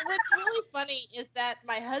 And what's really funny is that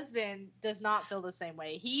my husband does not feel the same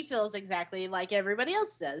way. He feels exactly like everybody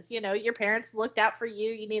else does. You know, your parents looked out for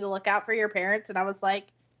you. You need to look out for your parents. And I was like,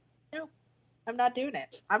 no, I'm not doing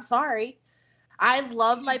it. I'm sorry. I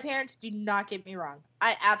love my parents. Do not get me wrong.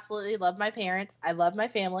 I absolutely love my parents. I love my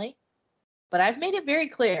family. But I've made it very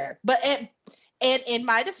clear. And in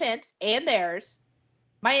my defense and theirs,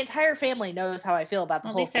 my entire family knows how I feel about the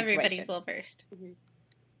At whole least situation. everybody's well versed. Mhm.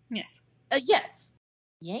 Yes. Yes.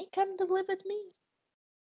 You ain't coming to live with me.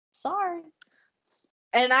 Sorry.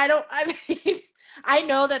 And I mean, I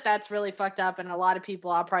know that that's really fucked up, and a lot of people,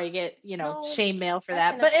 I'll probably get, No, shame mail for I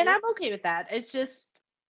that. can But, and agree. I'm okay with that. It's just,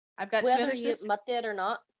 I've got two Whether other you sisters. admit it or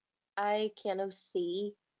not, I kind of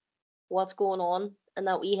see what's going on in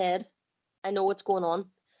that wee head. I know what's going on.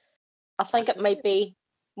 I think it might be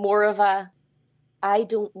more of I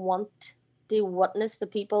don't want to witness the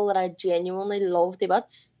people that I genuinely love to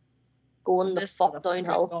bits going the This fuck motherfucker's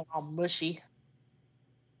downhill. going all mushy.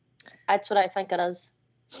 That's what I think it is.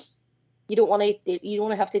 You don't want to. You don't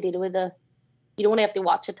want to have to deal with the. You don't want to have to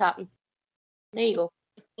watch it happen. There you go.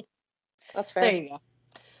 That's fair. There you go.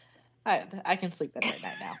 I can sleep at night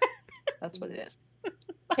now. That's what it is.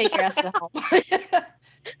 Take your ass to home.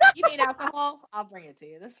 You need alcohol? I'll bring it to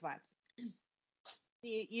you. That's fine.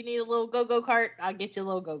 You need a little go-go kart? I'll get you a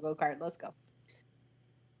little go-go kart. Let's go.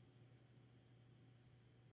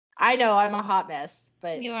 I know I'm a hot mess,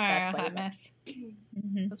 but You are that's a why hot mess.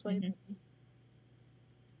 Mhm, That's why mhm.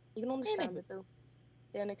 You can understand it though.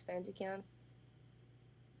 To an extent you can.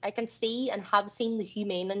 I can see and have seen the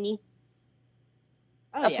humane in you.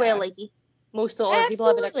 Oh, That's why I like you. Most of the other people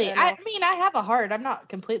I've been like, absolutely. I mean, I have a heart. I'm not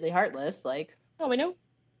completely heartless. Like, oh, we know.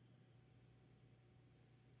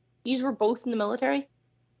 You were both in the military?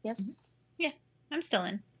 Yes. I'm still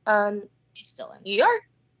in. And he's still in. you are?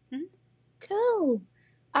 Mhm. Cool.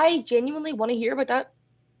 I genuinely want to hear about that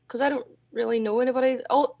because I don't really know anybody.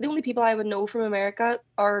 Oh, the only people I would know from America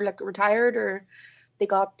are like retired or they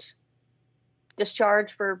got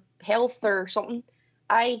discharged for health or something.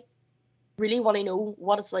 I really want to know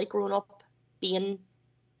what it's like growing up being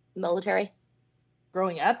military.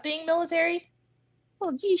 Growing up being military?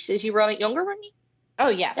 Well, Jesus, you were on it younger, weren't you, Oh,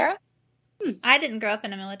 yeah. Sarah? I didn't grow up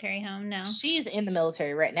in a military home, no. She's in the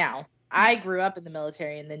military right now. I grew up in the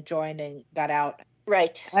military and then joined and got out.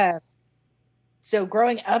 Right. So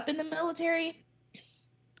growing up in the military,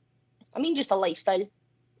 I mean, just a lifestyle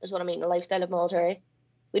is what I mean. The lifestyle of military.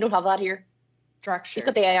 We don't have that here. structure. You've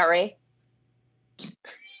got the IRA.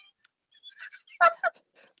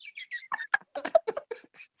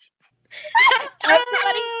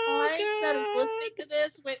 Everybody's Oh, mind that is God. listening to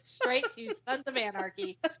this went straight to Sons of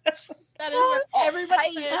Anarchy. That is what everybody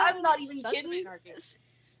Hey, did. I'm not even Sons of kidding. Anarchy.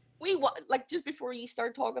 Like just before you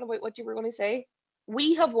start talking about what you were going to say,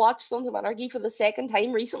 we have watched Sons of Anarchy for the second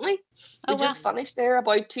time recently. Oh, We just wow. finished there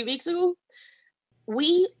about 2 weeks ago.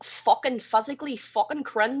 We fucking physically fucking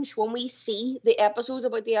cringe when we see the episodes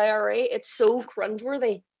about the IRA. It's so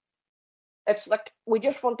cringeworthy. It's like we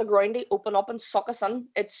just want the ground to open up and suck us in.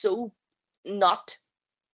 It's so not.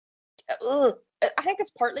 Ugh. I think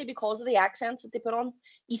it's partly because of the accents that they put on.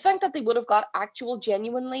 You think that they would have got actual,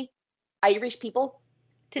 genuinely Irish people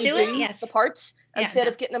To who do it, yes. the parts Yeah, instead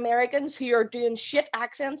no. of getting Americans who are doing shit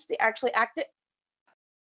accents. They actually act it.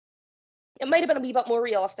 It might have been a wee bit more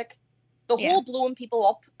realistic. The Yeah. whole blowing people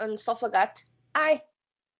up and stuff like that.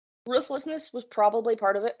 Ruthlessness was probably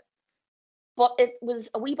part of it, but it was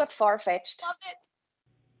a wee bit far fetched Love it.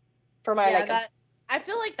 for my liking. I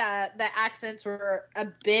feel like that the accents were a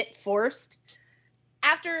bit forced.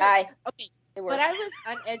 After Aye, okay, they were. but I was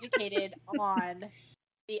uneducated on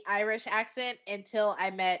the Irish accent until I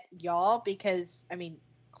met y'all because I mean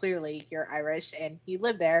clearly you're Irish and you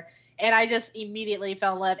live there, and I just immediately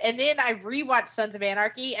fell in love. And then I rewatched Sons of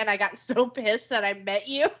Anarchy and I got so pissed that I met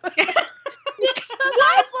you because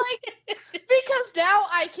I was like, because now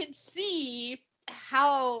I can see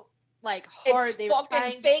how like hard It's they were fucking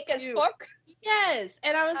trying fake to as do. fuck. Yes,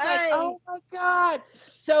 and I was like, Aye. oh my god.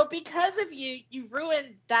 So because of you, you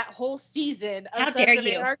ruined that whole season of How Sons dare of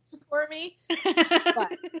you. Anarchy for me. How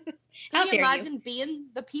Can you dare you? imagine being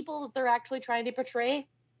the people that they're actually trying to portray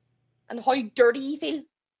and how dirty you feel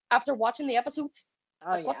after watching the episodes?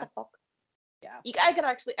 Oh Like, what yeah. the fuck? Yeah.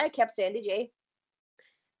 I kept saying to Jay,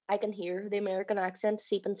 I can hear the American accent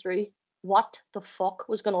seeping through. What the fuck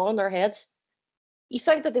was going on in their heads? You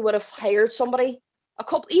think that they would have hired somebody, a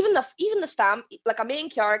couple, even the stamp, like a main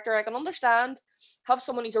character, I can understand, have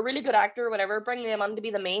someone who's a really good actor or whatever, bring them in to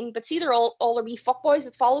be the main, but see they're all their wee fuckboys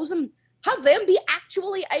that follows them, have them be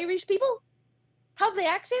actually Irish people, have the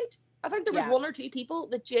accent. I think there was Yeah. one or two people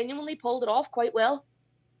that genuinely pulled it off quite well,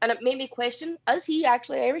 and it made me question, is he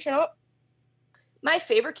actually Irish or not? My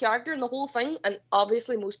favorite character in the whole thing, and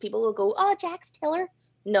obviously most people will go, oh, Jax Tiller.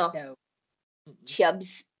 No, No.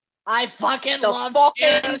 Chubbs. I fucking The love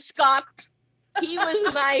fucking Chips. Scott. He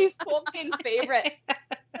was my fucking favorite.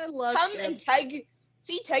 I love Him and Chips. Tig.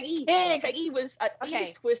 See, Tiggy. Tig. Tiggy was he was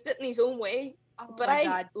Okay. twisted in his own way, Oh but my I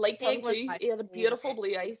god. liked Tig him was too. my He had a beautiful favorite.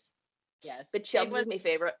 blue eyes. Yes. But Tig Chubbs was is my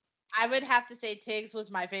favorite. I would have to say Tiggs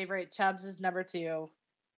was my favorite. Chubbs is number 2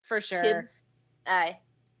 for sure. Kids. Aye.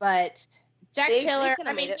 But Jack They Taylor,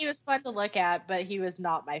 kinda I mean, made it. he was fun to look at, but he was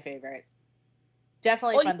not my favorite.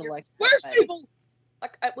 Definitely All fun you to hear look was, at. Where's but- Abel?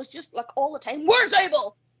 Like it was just like all the time. Where's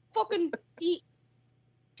Abel? Fucking he.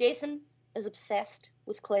 Jason is obsessed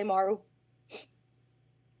with Clay Morrow.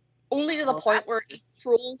 Only to the Well, point where he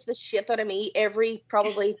trolls the shit out of me every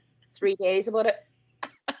probably 3 days about it.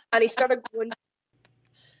 And he started going,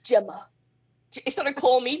 Gemma. He started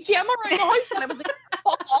calling me Gemma around the house, and I was like,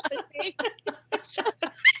 fuck off his face.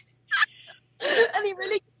 And he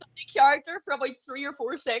really gets the character for about 3 or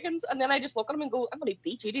 4 seconds, and then I just look at him and go, I'm going to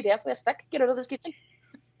beat you to death with a stick. Get out of this kitchen.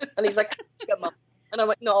 And he's like, get him up. And I'm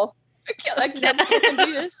like, no, I can't fucking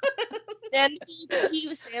do this. Then he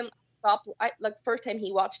was saying, stop. Like, the first time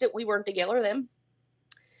he watched it, we weren't together then.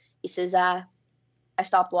 He says, I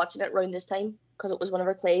stopped watching it around this time because it was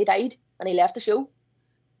whenever Clay died and he left the show.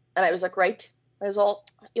 And I was like, right. I was all,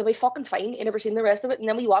 you'll be fucking fine. You never seen the rest of it. And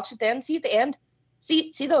then we watched it then. See at the end.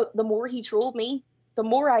 See the more he trolled me, the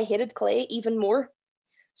more I hated Clay even more.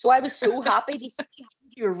 So I was so happy to see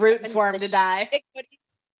You were rooting for him to die.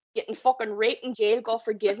 Getting fucking raped in jail, God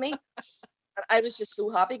forgive me. And I was just so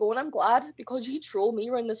happy going, I'm glad because you troll me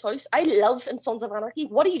around this house. I live in Sons of Anarchy.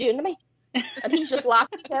 What are you doing to me? And he's just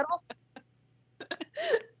laughing his head off.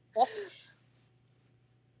 What?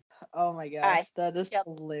 Oh my gosh, that is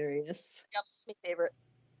hilarious. That was my favourite.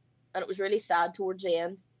 And it was really sad towards the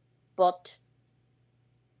end. But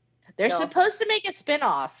they're supposed to make a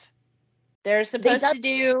spin-off. They're supposed to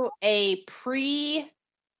do a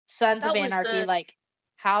pre-Sons of Anarchy, like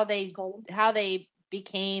how they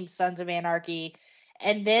became Sons of Anarchy.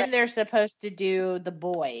 And then they're supposed to do The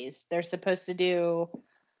Boys. They're supposed to do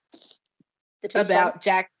about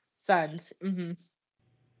Jack's sons. Mm-hmm.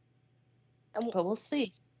 But we'll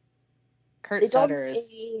see. Kurt Sutter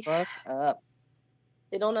is fucked up.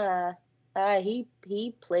 They don't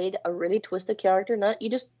he played a really twisted character.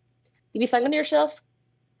 You be thinking to yourself,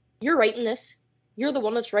 you're writing this. You're the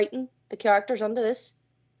one that's writing the characters under this.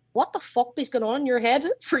 What the fuck is going on in your head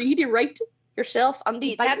for you to write yourself? And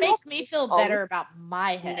that makes me feel better about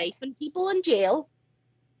my head. Knifing people in jail.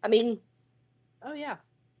 I mean, oh yeah,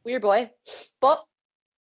 weird boy. But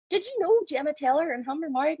did you know Gemma Taylor and him are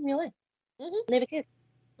married really? Mm-hmm. They have a kid.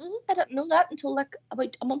 Mm-hmm. I didn't know that until like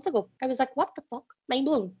about a month ago. I was like, what the fuck? Mind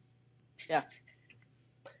blown. Yeah.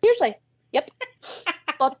 Seriously. Yep.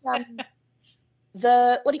 But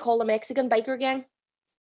what do you call the Mexican biker gang?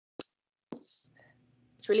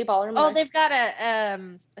 It's really bothering me. Oh, they've got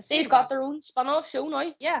they've got their own spin-off show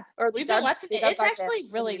now. Yeah. Or we've been watching it. It's actually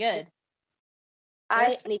really good.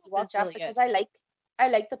 I need to watch that because I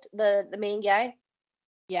like the main guy.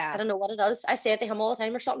 Yeah. I don't know what it is. I say it to him all the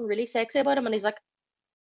time. There's something really sexy about him, and he's like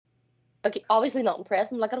obviously not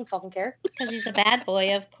impressed. I'm like, I don't fucking care. Because he's a bad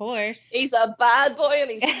boy, of course. He's a bad boy,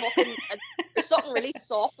 and he's fucking. There's something really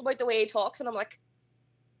soft about the way he talks, and I'm like,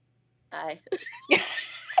 aye.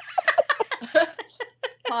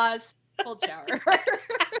 Pause. Cold shower.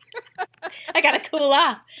 I gotta cool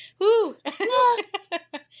off. Woo.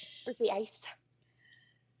 Where's the ice?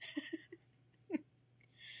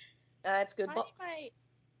 It's good. But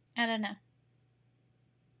I don't know.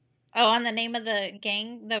 Oh, on the name of the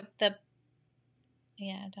gang, the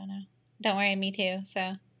yeah, I don't know. Don't worry, me too.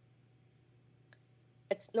 So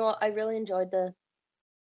I really enjoyed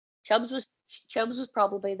Chubbs was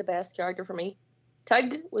probably the best character for me.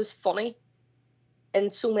 Tig was funny in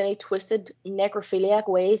so many twisted necrophiliac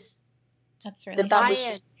ways. That's really that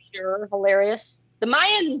was pure hilarious. The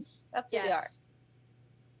Mayans, that's who they are.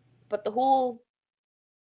 But the whole,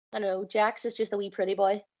 I don't know, Jax is just a wee pretty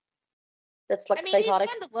boy. That's like psychotic.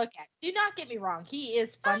 He's fun to look at. Do not get me wrong. He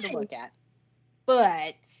is fun to look at.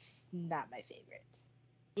 But not my favorite.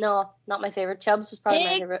 No, not my favorite. Chubbs is probably my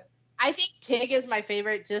favorite. I think Tig is my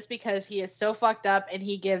favorite just because he is so fucked up and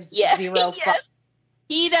he gives zero fuck.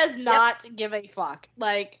 He does not give a fuck.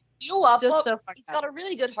 Like, you know what? Just so fucked up. He's got a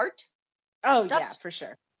really good heart. Oh, yeah, for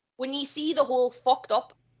sure. When you see the whole fucked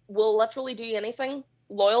up will literally do anything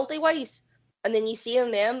loyalty-wise, and then you see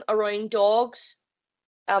him then around dogs,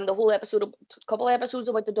 the whole episode, couple of episodes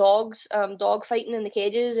about the dogs, dog fighting in the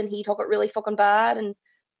cages, and he took it really fucking bad, and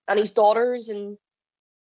his daughters, and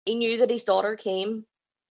he knew that his daughter came,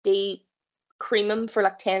 they cream him for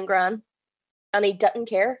like 10 grand, and he didn't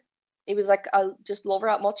care. He was like, I'll just love her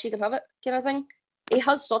that much, you can have it, kind of thing. He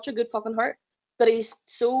has such a good fucking heart, but he's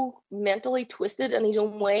so mentally twisted in his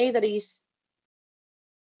own way that it's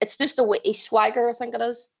just the way, his swagger, I think it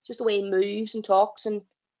is. It's just the way he moves and talks, and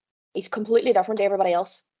he's completely different to everybody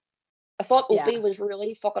else. I thought Opie was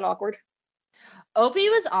really fucking awkward. Opie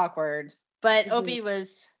was awkward, but Opie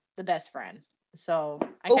was the best friend. So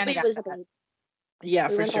I kind of got that. Yeah,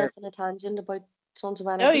 for sure. Off on a tangent about Sons of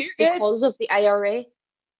Anarchy. Oh, you're good. Because of the IRA.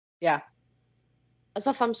 Yeah. As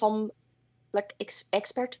if I'm some like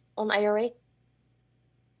expert on IRA.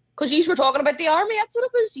 Because you were talking about the army, that's what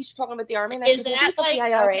it was. You were talking about the army. And is that like the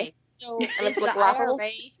IRA? Okay, so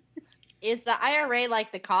is the IRA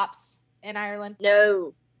like the cops in Ireland?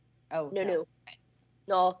 No. Oh no. Okay.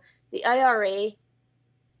 No, the IRA.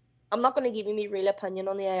 I'm not going to give you my real opinion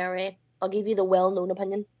on the IRA. I'll give you the well-known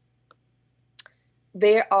opinion.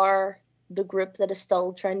 They are the group that is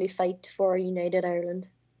still trying to fight for a united Ireland.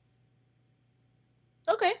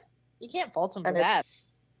 Okay. You can't fault them for And that. it's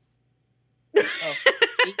Oh,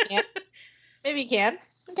 you can't. Maybe you can.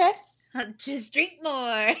 Okay. Just drink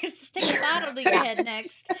more. Just take a bottle to your head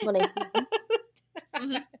next. money.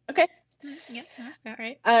 Okay. Yeah, all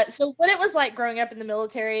right. So what it was like growing up in the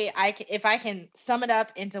military, if I can sum it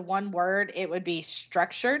up into one word, it would be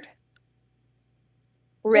structured,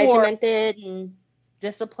 Regimented and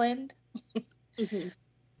disciplined.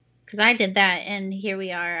 Because I did that, and here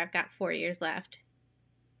we are. I've got 4 years left.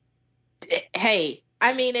 Hey,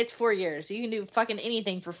 I mean, it's 4 years. You can do fucking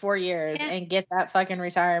anything for 4 years and get that fucking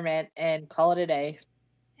retirement and call it a day.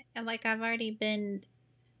 Like, I've already been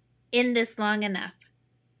in this long enough.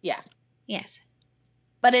 Yeah. Yes.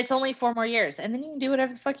 But it's only 4 more years, and then you can do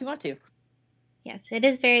whatever the fuck you want to. Yes, it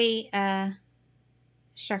is very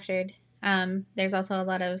structured. There's also a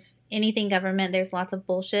lot of anything government. There's lots of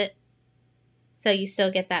bullshit. So you still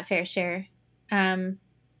get that fair share.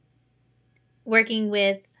 Working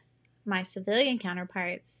with my civilian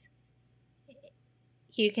counterparts,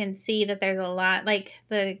 you can see that there's a lot, like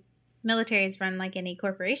the military is run like any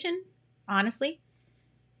corporation, honestly.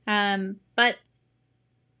 But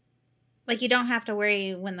like, you don't have to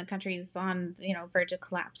worry when the country's on, verge of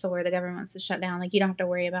collapse or the government wants to shut down. Like, you don't have to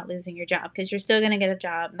worry about losing your job because you're still going to get a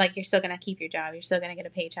job. Like, you're still going to keep your job. You're still going to get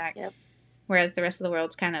a paycheck. Yep. Whereas the rest of the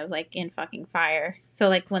world's kind of like in fucking fire. So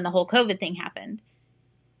like when the whole COVID thing happened,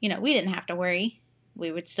 we didn't have to worry.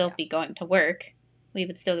 We would still be going to work. We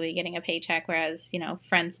would still be getting a paycheck. Whereas,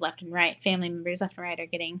 friends left and right, family members left and right are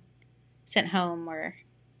getting sent home or,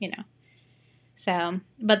 So,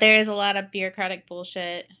 but there is a lot of bureaucratic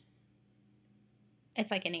bullshit.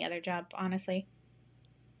 It's like any other job, honestly.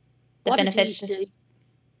 The benefits just...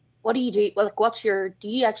 What do you do? Like, do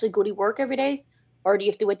you actually go to work every day? Or do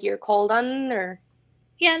you have to wait your call done, or?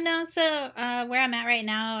 Yeah, no, so where I'm at right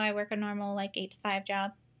now, I work a normal, 8 to 5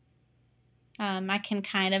 job. I can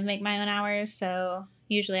kind of make my own hours, so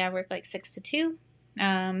usually I work 6 to 2.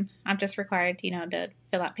 I'm just required, to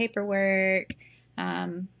fill out paperwork.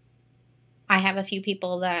 I have a few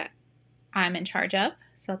people that I'm in charge of,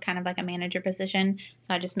 so kind of like a manager position.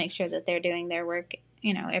 So I just make sure that they're doing their work,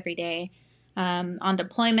 every day. On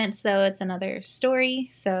deployments, though, it's another story.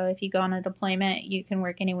 So if you go on a deployment, you can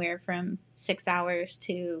work anywhere from 6 hours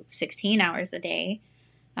to 16 hours a day.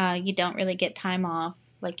 You don't really get time off.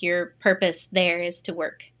 Like, your purpose there is to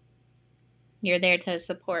work. You're there to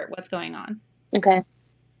support what's going on. Okay.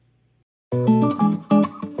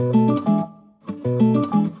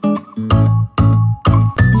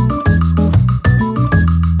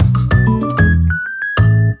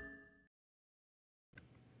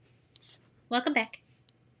 Welcome back.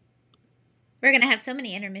 We're going to have so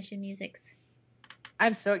many intermission musics.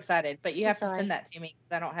 I'm so excited, but you have to send that to me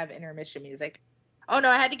because I don't have intermission music. Oh, no,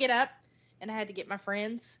 I had to get up, and I had to get my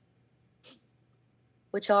friends.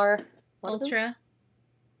 Which are? Ultra.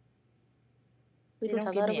 We don't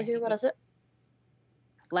have that over here. What is it?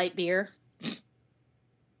 Light beer.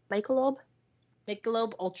 Michelob?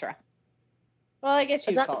 Michelob Ultra. Well, I guess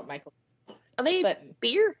you would call it Michelob. Are they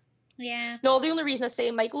beer? Yeah. No, the only reason I say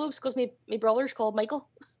Michelob is because my brother's called Michael.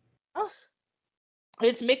 Oh.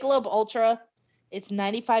 It's Michelob Ultra. It's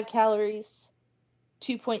 95 calories,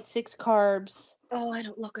 2.6 carbs. Oh, I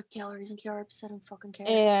don't look at calories and carbs. I don't fucking care.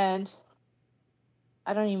 And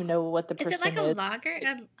I don't even know what the percent is. Is it like a lager?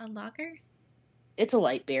 A lager? It's a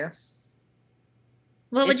light beer.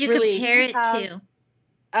 What would you compare it to?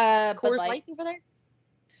 Coors Light over there?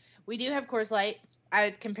 We do have Coors Light. I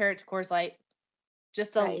would compare it to Coors Light.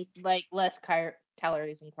 Just less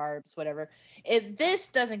calories and carbs, whatever. This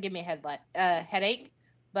doesn't give me a headache,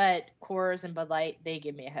 but Coors and Bud Light, they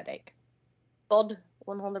give me a headache. Bud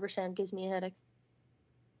 100% gives me a headache.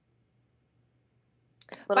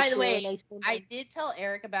 But by the way, nice I did tell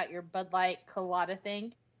Eric about your Bud Light Colada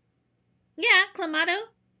thing. Yeah,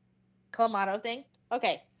 Clamato thing.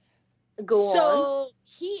 Okay. Go on. So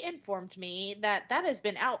he informed me that has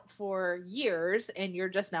been out for years, and you're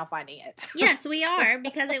just now finding it. Yes, we are,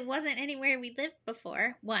 because it wasn't anywhere we lived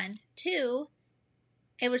before. 1, 2,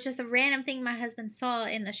 it was just a random thing my husband saw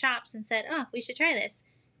in the shops and said, "Oh, we should try this."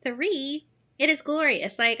 3, it is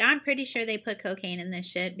glorious. Like, I'm pretty sure they put cocaine in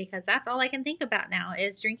this shit, because that's all I can think about now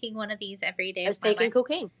is drinking one of these every day. Is taking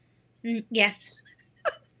cocaine? Yes.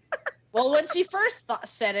 Well, when she first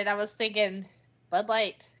said it, I was thinking Bud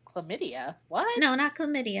Light. Chlamydia? What? No, not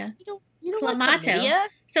chlamydia. You don't Clamato. Chlamydia?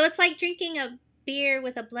 So it's like drinking a beer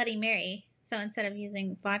with a Bloody Mary. So instead of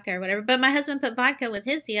using vodka or whatever. But my husband put vodka with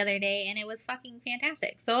his the other day, and it was fucking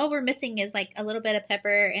fantastic. So all we're missing is a little bit of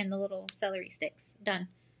pepper and the little celery sticks. Done.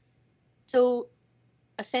 So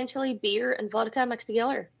essentially beer and vodka mixed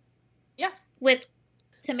together. With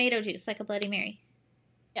tomato juice, like a Bloody Mary.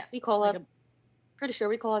 We call Like it, pretty sure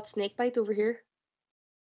we call it snake bite over here.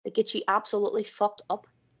 It gets you absolutely fucked up.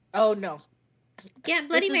 Oh no. Yeah, This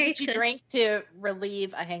Bloody is what Mary's you good. drink to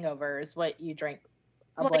relieve a hangover is what you drink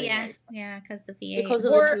a Well, Bloody yeah, Mary. yeah, because the VA. Because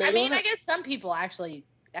of the Or I tomato mean, in I it. guess some people actually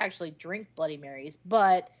drink Bloody Marys,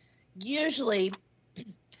 but usually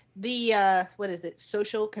the what is it?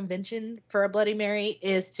 Social convention for a Bloody Mary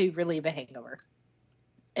is to relieve a hangover.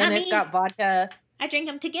 And Not it's me. got vodka. I drink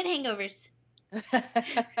them to get hangovers.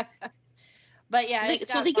 But yeah, They- it's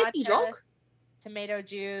so got they get vodka, you drunk? tomato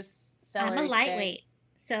juice, I'm celery a lightweight,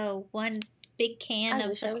 so one big can I of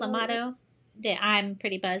wish the I was Clamato, I'm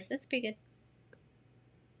pretty buzzed. That's pretty good.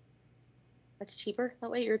 It's cheaper.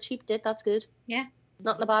 That way you're a cheap date. That's good. Yeah.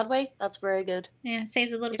 Not in a bad way. That's very good. Yeah,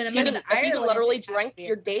 saves a little If bit of you If go you, money. to if you Ireland, literally it has drink beer.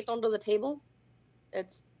 your date under the table,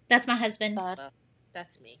 it's That's my husband. bad.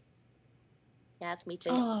 That's me. Yeah, it's me too.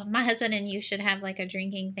 Oh, my husband and you should have like a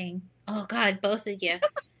drinking thing. Oh God, both of you.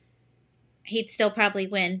 He'd still probably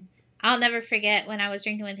win. I'll never forget when I was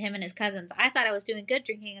drinking with him and his cousins. I thought I was doing good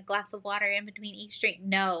drinking a glass of water in between each drink.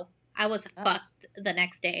 No, I was Ugh. fucked the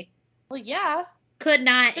next day. Well, yeah. Could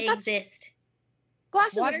not But that's- exist.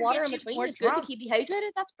 Glasses Water of water gets in you between more is good to drunk. keep you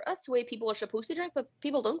hydrated. That's the way people are supposed to drink, but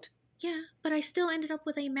people don't. Yeah, but I still ended up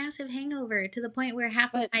with a massive hangover to the point where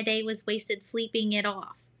half of But- my day was wasted sleeping it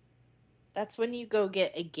off. That's when you go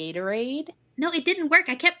get a Gatorade. No, it didn't work.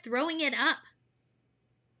 I kept throwing it up.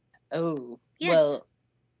 Oh, Yes. well,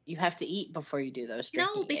 you have to eat before you do those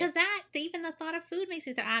drinking No, because games. even the thought of food makes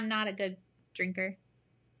me I'm not a good drinker.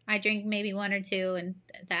 I drink maybe one or two, and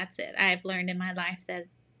that's it. I've learned in my life that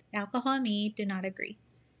alcohol and me do not agree.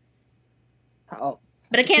 Oh,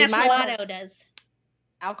 But a can See, of my- Clamato does.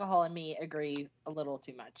 alcohol and me agree a little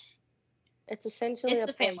too much. It's essentially It's a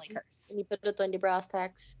the family poison, curse. and you put it down to brass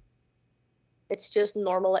tacks. It's just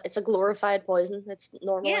normal. It's a glorified poison. It's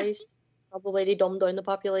normalized. Probably to dumb down the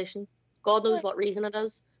population. God knows Right. what reason it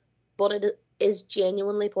is, but it is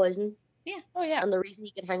genuinely poison. Oh yeah. And the reason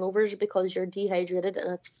you get hangovers is because you're dehydrated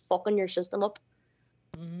and it's fucking your system up.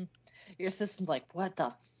 Mhm. Your system's like, what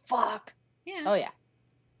the fuck? Yeah. Oh yeah.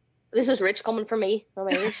 This is rich coming from me. I'm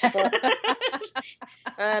Irish, but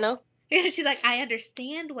I know. She's like, I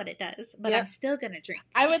understand what it does, but Yeah. I'm still going to drink.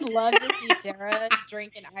 I would love to see Sarah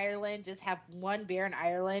drink in Ireland, just have one beer in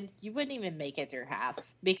Ireland. You wouldn't even make it through half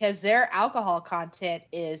because their alcohol content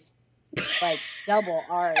is like double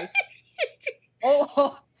ours.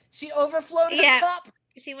 Oh, she overflowed her Yeah. cup.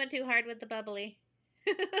 She went too hard with the bubbly.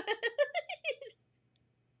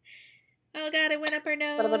 Oh God, it went up her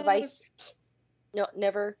nose. Bit of advice. No,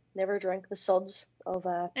 never drink the suds of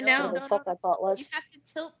No. whatever the fuck that thought You was. have to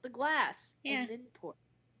tilt the glass Yeah. and then pour.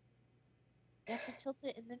 You have to tilt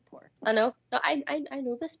it and then pour. I know. No, I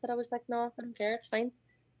know this, but I was like, no, I don't care. It's fine.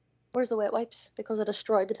 Where's the wet wipes? Because I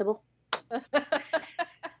destroyed the table.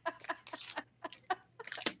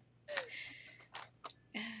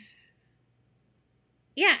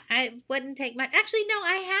 Yeah, I wouldn't take much. Actually, no,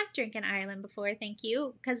 I have drank in Ireland before, thank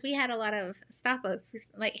you, because we had a lot of stopovers,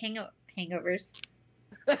 like hangovers.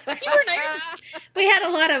 You were nice. We had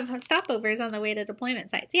a lot of stopovers on the way to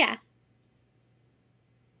deployment sites. Yeah,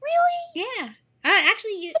 Really? yeah.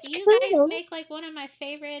 Actually, you guys cool. make like one of my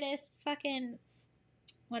favoriteest fucking,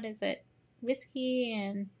 what is it? Whiskey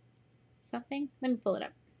and something. Let me pull it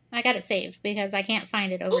up. I got it saved because I can't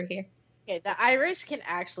find it over here. Okay, the Irish can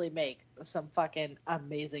actually make some fucking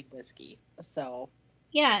amazing whiskey. So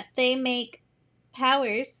Yeah, they make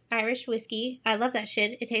Powers Irish whiskey. I love that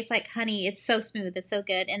shit. It tastes like honey. It's so smooth. It's so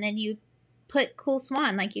good. And then you put Cool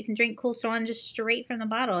Swan. Like you can drink Cool Swan just straight from the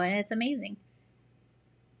bottle, and it's amazing.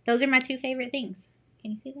 Those are my two favorite things.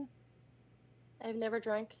 Can you see that? I've never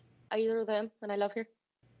drank either of them, and I love her.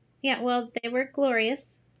 Yeah, well, they were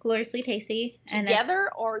gloriously tasty. And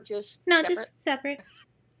Together or just no, separate? just separate.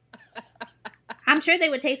 I'm sure they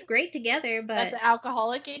would taste great together, but that's the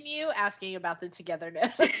alcoholic in you asking about the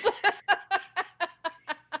togetherness.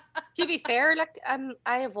 To be fair, like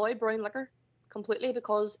I avoid brown liquor completely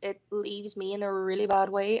because it leaves me in a really bad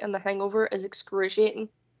way, and the hangover is excruciating.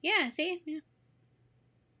 yeah, see, yeah,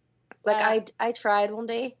 Like I tried one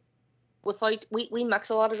day without we mix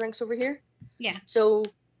a lot of drinks over here. yeah, So,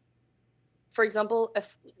 for example,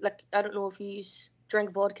 if like I don't know if you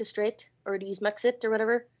drink vodka straight or do you mix it or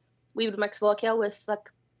whatever, we would mix vodka with like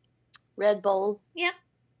Red Bull, Yep.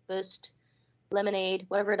 Boost, lemonade,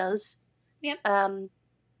 whatever it is. Yep.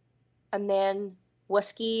 And then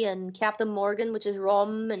whiskey and Captain Morgan, which is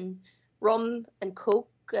rum and Coke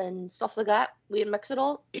and stuff like that. We'd mix it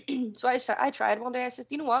all. So I tried one day. I said,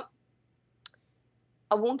 you know what?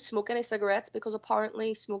 I won't smoke any cigarettes because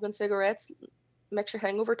apparently smoking cigarettes makes your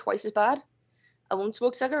hangover twice as bad. I won't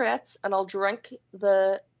smoke cigarettes, and I'll drink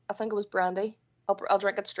I think it was brandy. I'll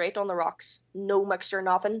drink it straight on the rocks. No mixture,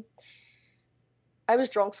 nothing. I was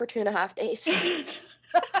drunk for 2.5 days.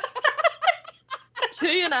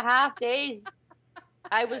 2.5 days.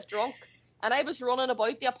 I was drunk. And I was running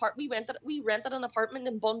about the apartment. We rented an apartment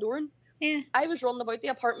in Bundoran. Yeah. I was running about the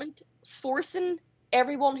apartment, forcing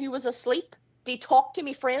everyone who was asleep to talk to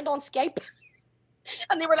my friend on Skype.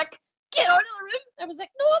 And they were like, get out of the room. I was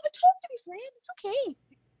like, no, but talk to my friend. It's okay.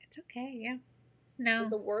 It's okay, yeah. It No. was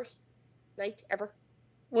the worst night ever.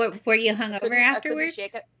 Were you hungover I couldn't afterwards?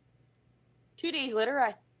 shake it. 2 days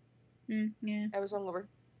later, Yeah. I was hungover.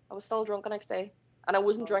 I was still drunk the next day. And I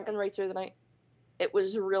wasn't drinking right through the night. It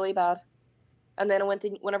was really bad. And then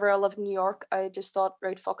whenever I lived in New York, I just thought,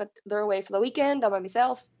 right, fuck it. They're away for the weekend. I'm by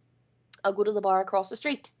myself. I'll go to the bar across the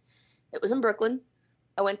street. It was in Brooklyn.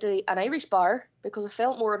 I went to an Irish bar because I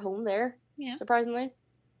felt more at home there, Yeah. surprisingly.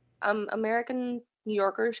 American New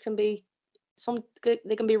Yorkers can be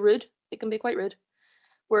they can be rude. They can be quite rude.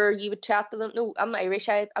 Where you would chat to them. No, I'm Irish.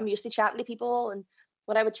 I'm used to chatting to people, and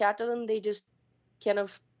when I would chat to them, they just kind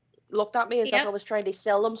of looked at me as if I was trying to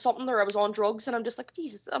sell them something or I was on drugs, and I'm just like,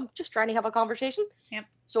 Jesus, I'm just trying to have a conversation. Yep.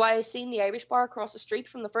 So I seen the Irish bar across the street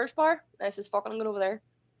from the first bar, and I says, fucking, I'm going over there.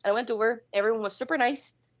 And I went over. Everyone was super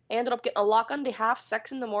nice. I ended up getting a lock-on to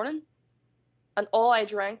 6:30 in the morning, and all I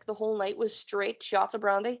drank the whole night was straight shots of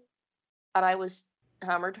brandy, and I was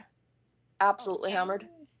hammered. Absolutely hammered. It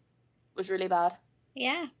was really bad.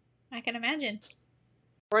 Yeah, I can imagine.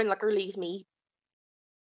 Brown liquor leaves me.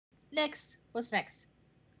 Next. What's next?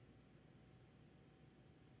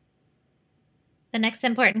 The next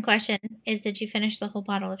important question is, did you finish the whole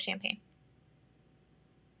bottle of champagne?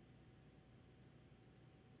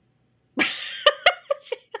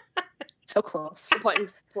 So close. No point in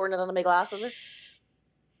pouring it into my glass, is there?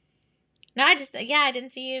 No, I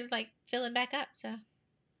didn't see you like filling back up, so.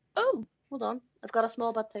 Oh, hold on. I've got a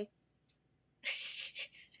small bit too.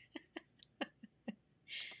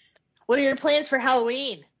 What are your plans for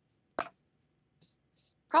Halloween?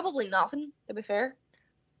 Probably nothing, to be fair.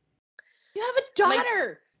 You have a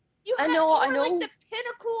daughter. I know. Like the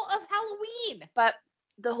pinnacle of Halloween. But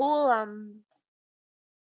the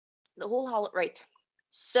whole right.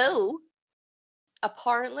 So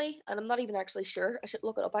apparently, and I'm not even actually sure. I should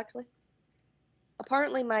look it up actually.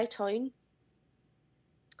 Apparently, my town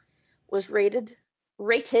was rated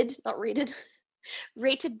the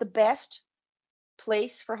best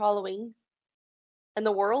place for Halloween in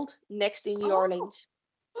the world, next to New Orleans.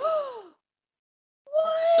 What?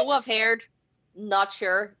 So I've heard. Not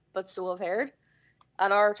sure, but so I've heard.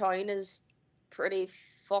 And our town is pretty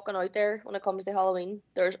fucking out there when it comes to Halloween.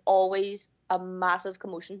 There's always a massive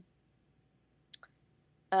commotion.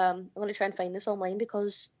 I'm going to try and find this online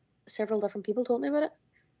because several different people told me about it.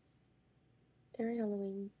 Derry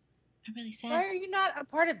Halloween. I'm really sad. Why are you not a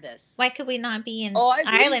part of this? Why could we not be in I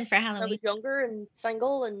Ireland for I Halloween? was younger and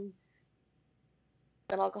single and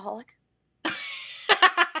an alcoholic.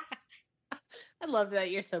 I love that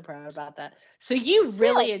you're so proud about that. So you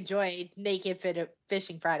really enjoyed Naked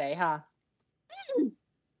Fishing Friday, huh?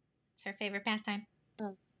 It's her favorite pastime.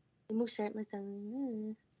 Most certainly.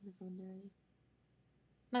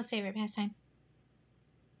 Most favorite pastime.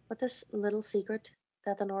 But this little secret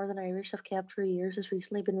that the Northern Irish have kept for years has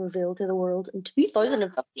recently been revealed to the world in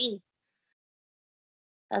 2015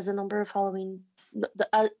 as the number of Halloween.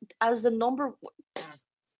 As the number.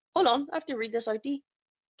 Hold on, I have to read this out.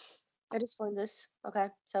 I just found this. Okay,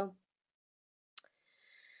 so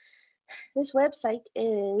this website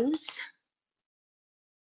is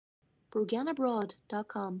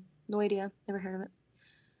broganabroad.com. No idea, never heard of it.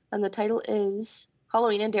 And the title is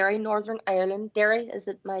Halloween in Derry, Northern Ireland. Derry is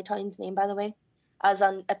my town's name, by the way, as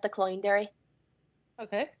in at the Clown Derry.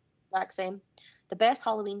 Okay. Exact same. The best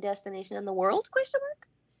Halloween destination in the world? Question mark.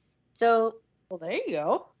 So. Well, there you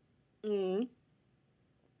go. I'm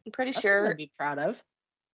pretty That's sure. something to be proud of.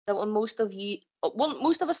 That when most of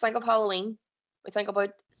us think of Halloween, we think about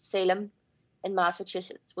Salem in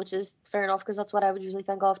Massachusetts, which is fair enough because that's what I would usually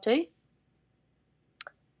think of too.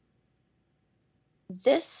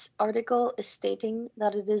 This article is stating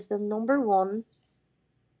that it is the number one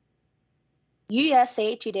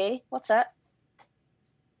USA Today. What's that?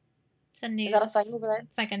 It's a news. Is that a thing over there?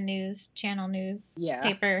 It's like a news channel, Yeah.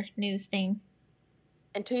 paper news thing.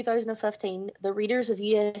 In 2015, the readers of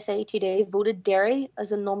USA Today voted Derry as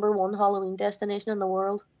the number one Halloween destination in the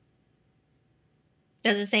world.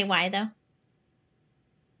 Does it say why, though?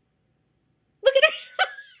 Look at her.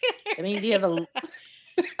 It means you have a.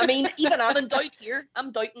 I mean, even I'm in doubt here.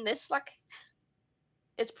 I'm doubting this. Like,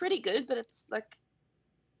 it's pretty good, but it's like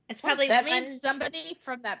It's probably that one. means somebody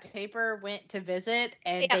from that paper went to visit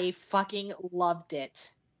and Yeah. they fucking loved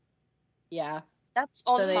it. Yeah. that's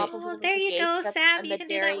on So they- top of Oh, one of there the you go, gates Sam. and You the can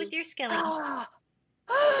do that with your Skelly.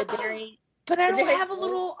 the dairy But I the don't dairy have a wall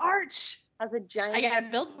little arch. has a giant. I gotta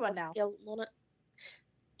build one now. skeleton on it.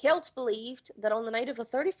 Celts believed that on the night of the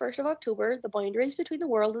 31st of October, the boundaries between the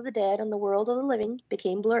world of the dead and the world of the living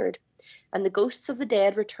became blurred, and the ghosts of the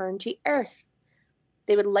dead returned to Earth.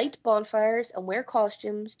 They would light bonfires and wear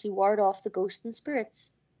costumes to ward off the ghosts and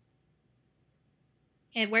spirits.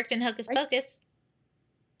 It worked in Hocus Right. Pocus.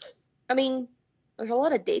 I mean, there's a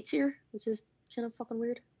lot of dates here, which is kind of fucking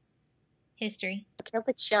weird. History. A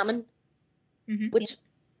Celtic shaman, Yeah. which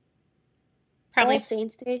Probably.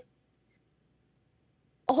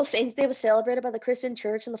 All Saints Day was celebrated by the Christian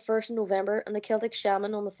Church on the 1st of November and the Celtic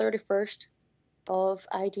shaman on the 31st of...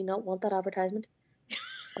 I do not want that advertisement.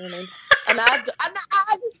 Never mind. An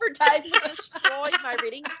advertisement destroyed my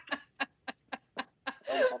reading.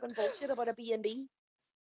 Some fucking bullshit about a B&B,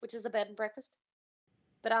 which is a bed and breakfast.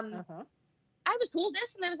 But Uh-huh. I was told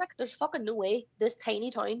this, and I was like, "There's fucking no way this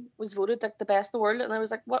tiny town was voted like the best in the world." And I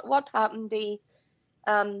was like, "What happened to,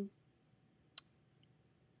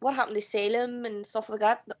 what happened to Salem and stuff like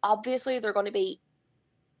that? Obviously, they're going to be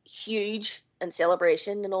huge in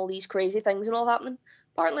celebration and all these crazy things and all happening.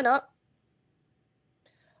 Apparently not."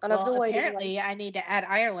 And I've Well, no idea apparently why. I need to add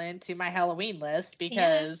Ireland to my Halloween list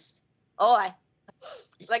because Oh,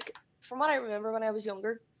 like from what I remember when I was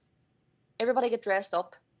younger, everybody get dressed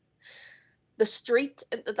up. The street,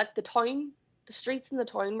 like the town, the streets in the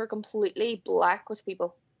town were completely black with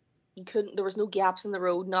people. There was no gaps in the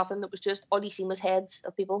road, nothing. It was just all you seen was heads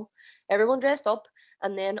of people. Everyone dressed up,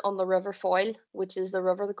 and then on the River Foyle, which is the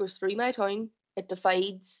river that goes through my town, it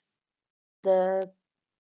divides the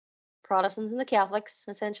Protestants and the Catholics,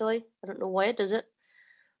 essentially. I don't know why it does it,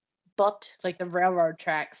 but it's like the railroad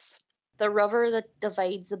tracks. the river that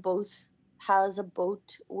divides the both has a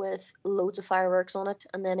boat with loads of fireworks on it,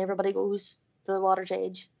 and then everybody goes to the water's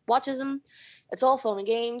edge, watches them. It's all fun and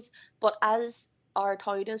games, but as our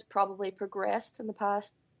town has probably progressed in the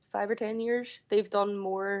past 5 or 10 years, they've done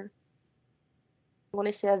more, I want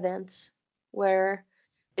to say, events where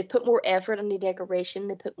they put more effort into decoration,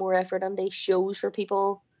 they put more effort into shows for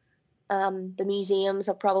people. The museums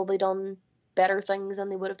have probably done better things than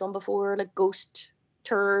they would have done before, like ghost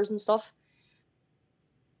tours and stuff.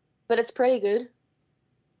 But it's pretty good.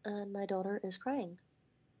 And my daughter is crying.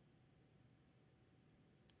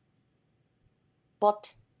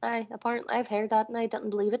 But apparently I've heard that and I didn't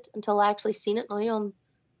believe it until I actually seen it now on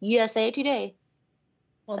USA Today.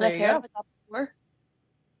 Well, And there I've you heard go. about that before.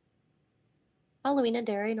 Halloween in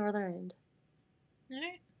Derry, Northern Ireland. All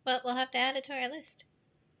right. Well, we'll have to add it to our list.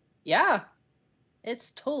 Yeah.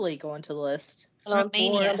 It's totally going to the list. And on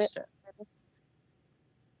Romania. board.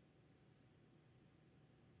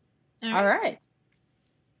 All right.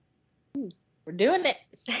 We're doing it.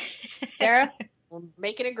 Sarah, we're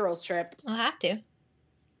making a girls' trip. We'll have to.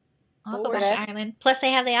 I'll go Oh, back yes. to Ireland. Plus,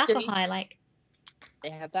 they have the alcohol you- I like. They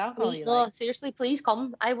have the alcohol you No, like. seriously, please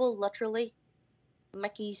come. I will literally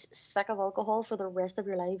make you sick of alcohol for the rest of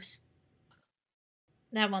your lives.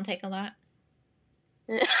 That won't take a lot.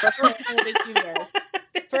 But for only 2 years.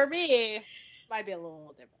 For me, might be a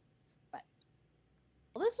little different. But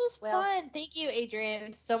well, this was Well- fun. Thank you,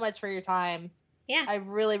 Adrian, so much for your time. Yeah. I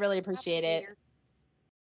really, really appreciate it.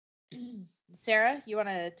 Sarah, you want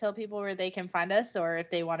to tell people where they can find us, or if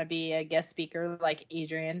they want to be a guest speaker like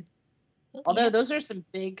Adrian? Although Yeah. those are some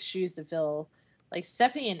big shoes to fill. Like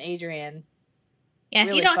Stephanie and Adrian. Yeah, if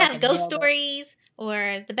really you don't have fucking ghost nailed it. stories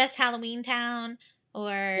or the best Halloween town or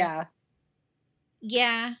Yeah,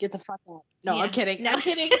 yeah. get the fuck out. No, Yeah. I'm kidding. No. I'm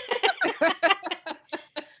kidding.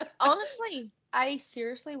 Honestly, I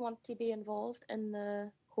seriously want to be involved in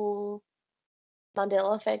the whole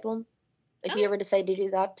Mandela effect one. If you Oh. ever decide to do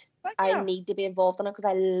that, Fuck I yeah. need to be involved in it because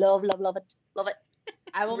I love it. Love it.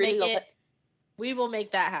 I will really make love it. it. We will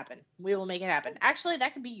make that happen. We will make it happen. Actually,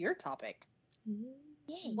 that could be your topic.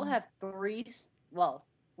 We'll have 3. Well,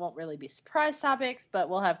 won't really be surprise topics, but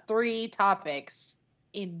we'll have 3 topics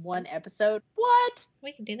in one episode. What?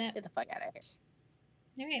 We can do that. Get the fuck out of here.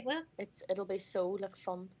 All right. Well, It'll be so like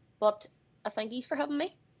fun. But I thank yous for having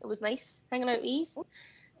me. It was nice hanging out with yous.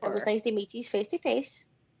 It was nice to meet yous face to face.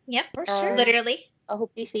 yep. For Um, sure. Literally. I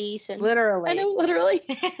hope you see you soon. Literally. I know, literally.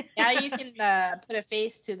 Now you can put a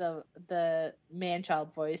face to the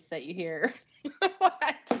man-child voice that you hear when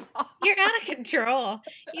I talk. You're out of control.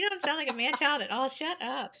 You don't sound like a man child at all. Shut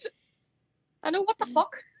up. I know, what the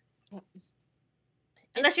fuck?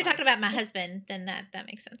 Unless you're talking about my husband, then that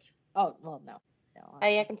makes sense. Oh well, no.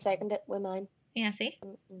 I can second it with mine. Yeah, see?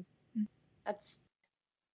 Mm-mm. That's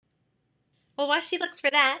Well, while she looks for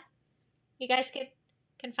that, you guys can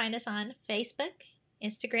find us on Facebook,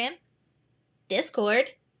 Instagram, Discord,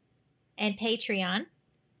 and Patreon.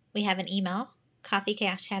 We have an email,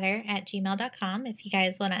 coffeecashchatter@gmail.com. If you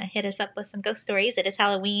guys want to hit us up with some ghost stories, it is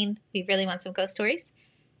Halloween. We really want some ghost stories.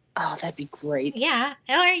 Oh, that'd be great. Yeah,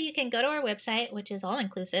 or you can go to our website, which is all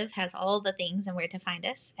inclusive, has all the things and where to find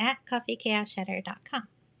us at coffeecashchatter.com.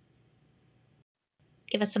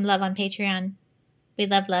 Give us some love on Patreon. We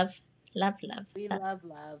love, love, love, love. We love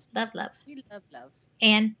love. Love, love. We love love.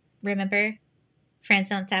 And remember, friends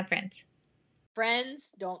don't stab friends.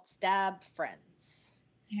 Friends don't stab friends.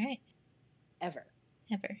 All right. Ever.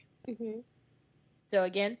 mm-hmm. So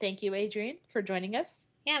again, thank you, Adrienne, for joining us.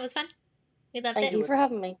 Yeah, it was fun. We loved Thank it. you for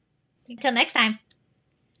having me. Until next time.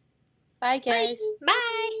 Bye, guys.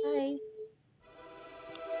 Bye. Bye.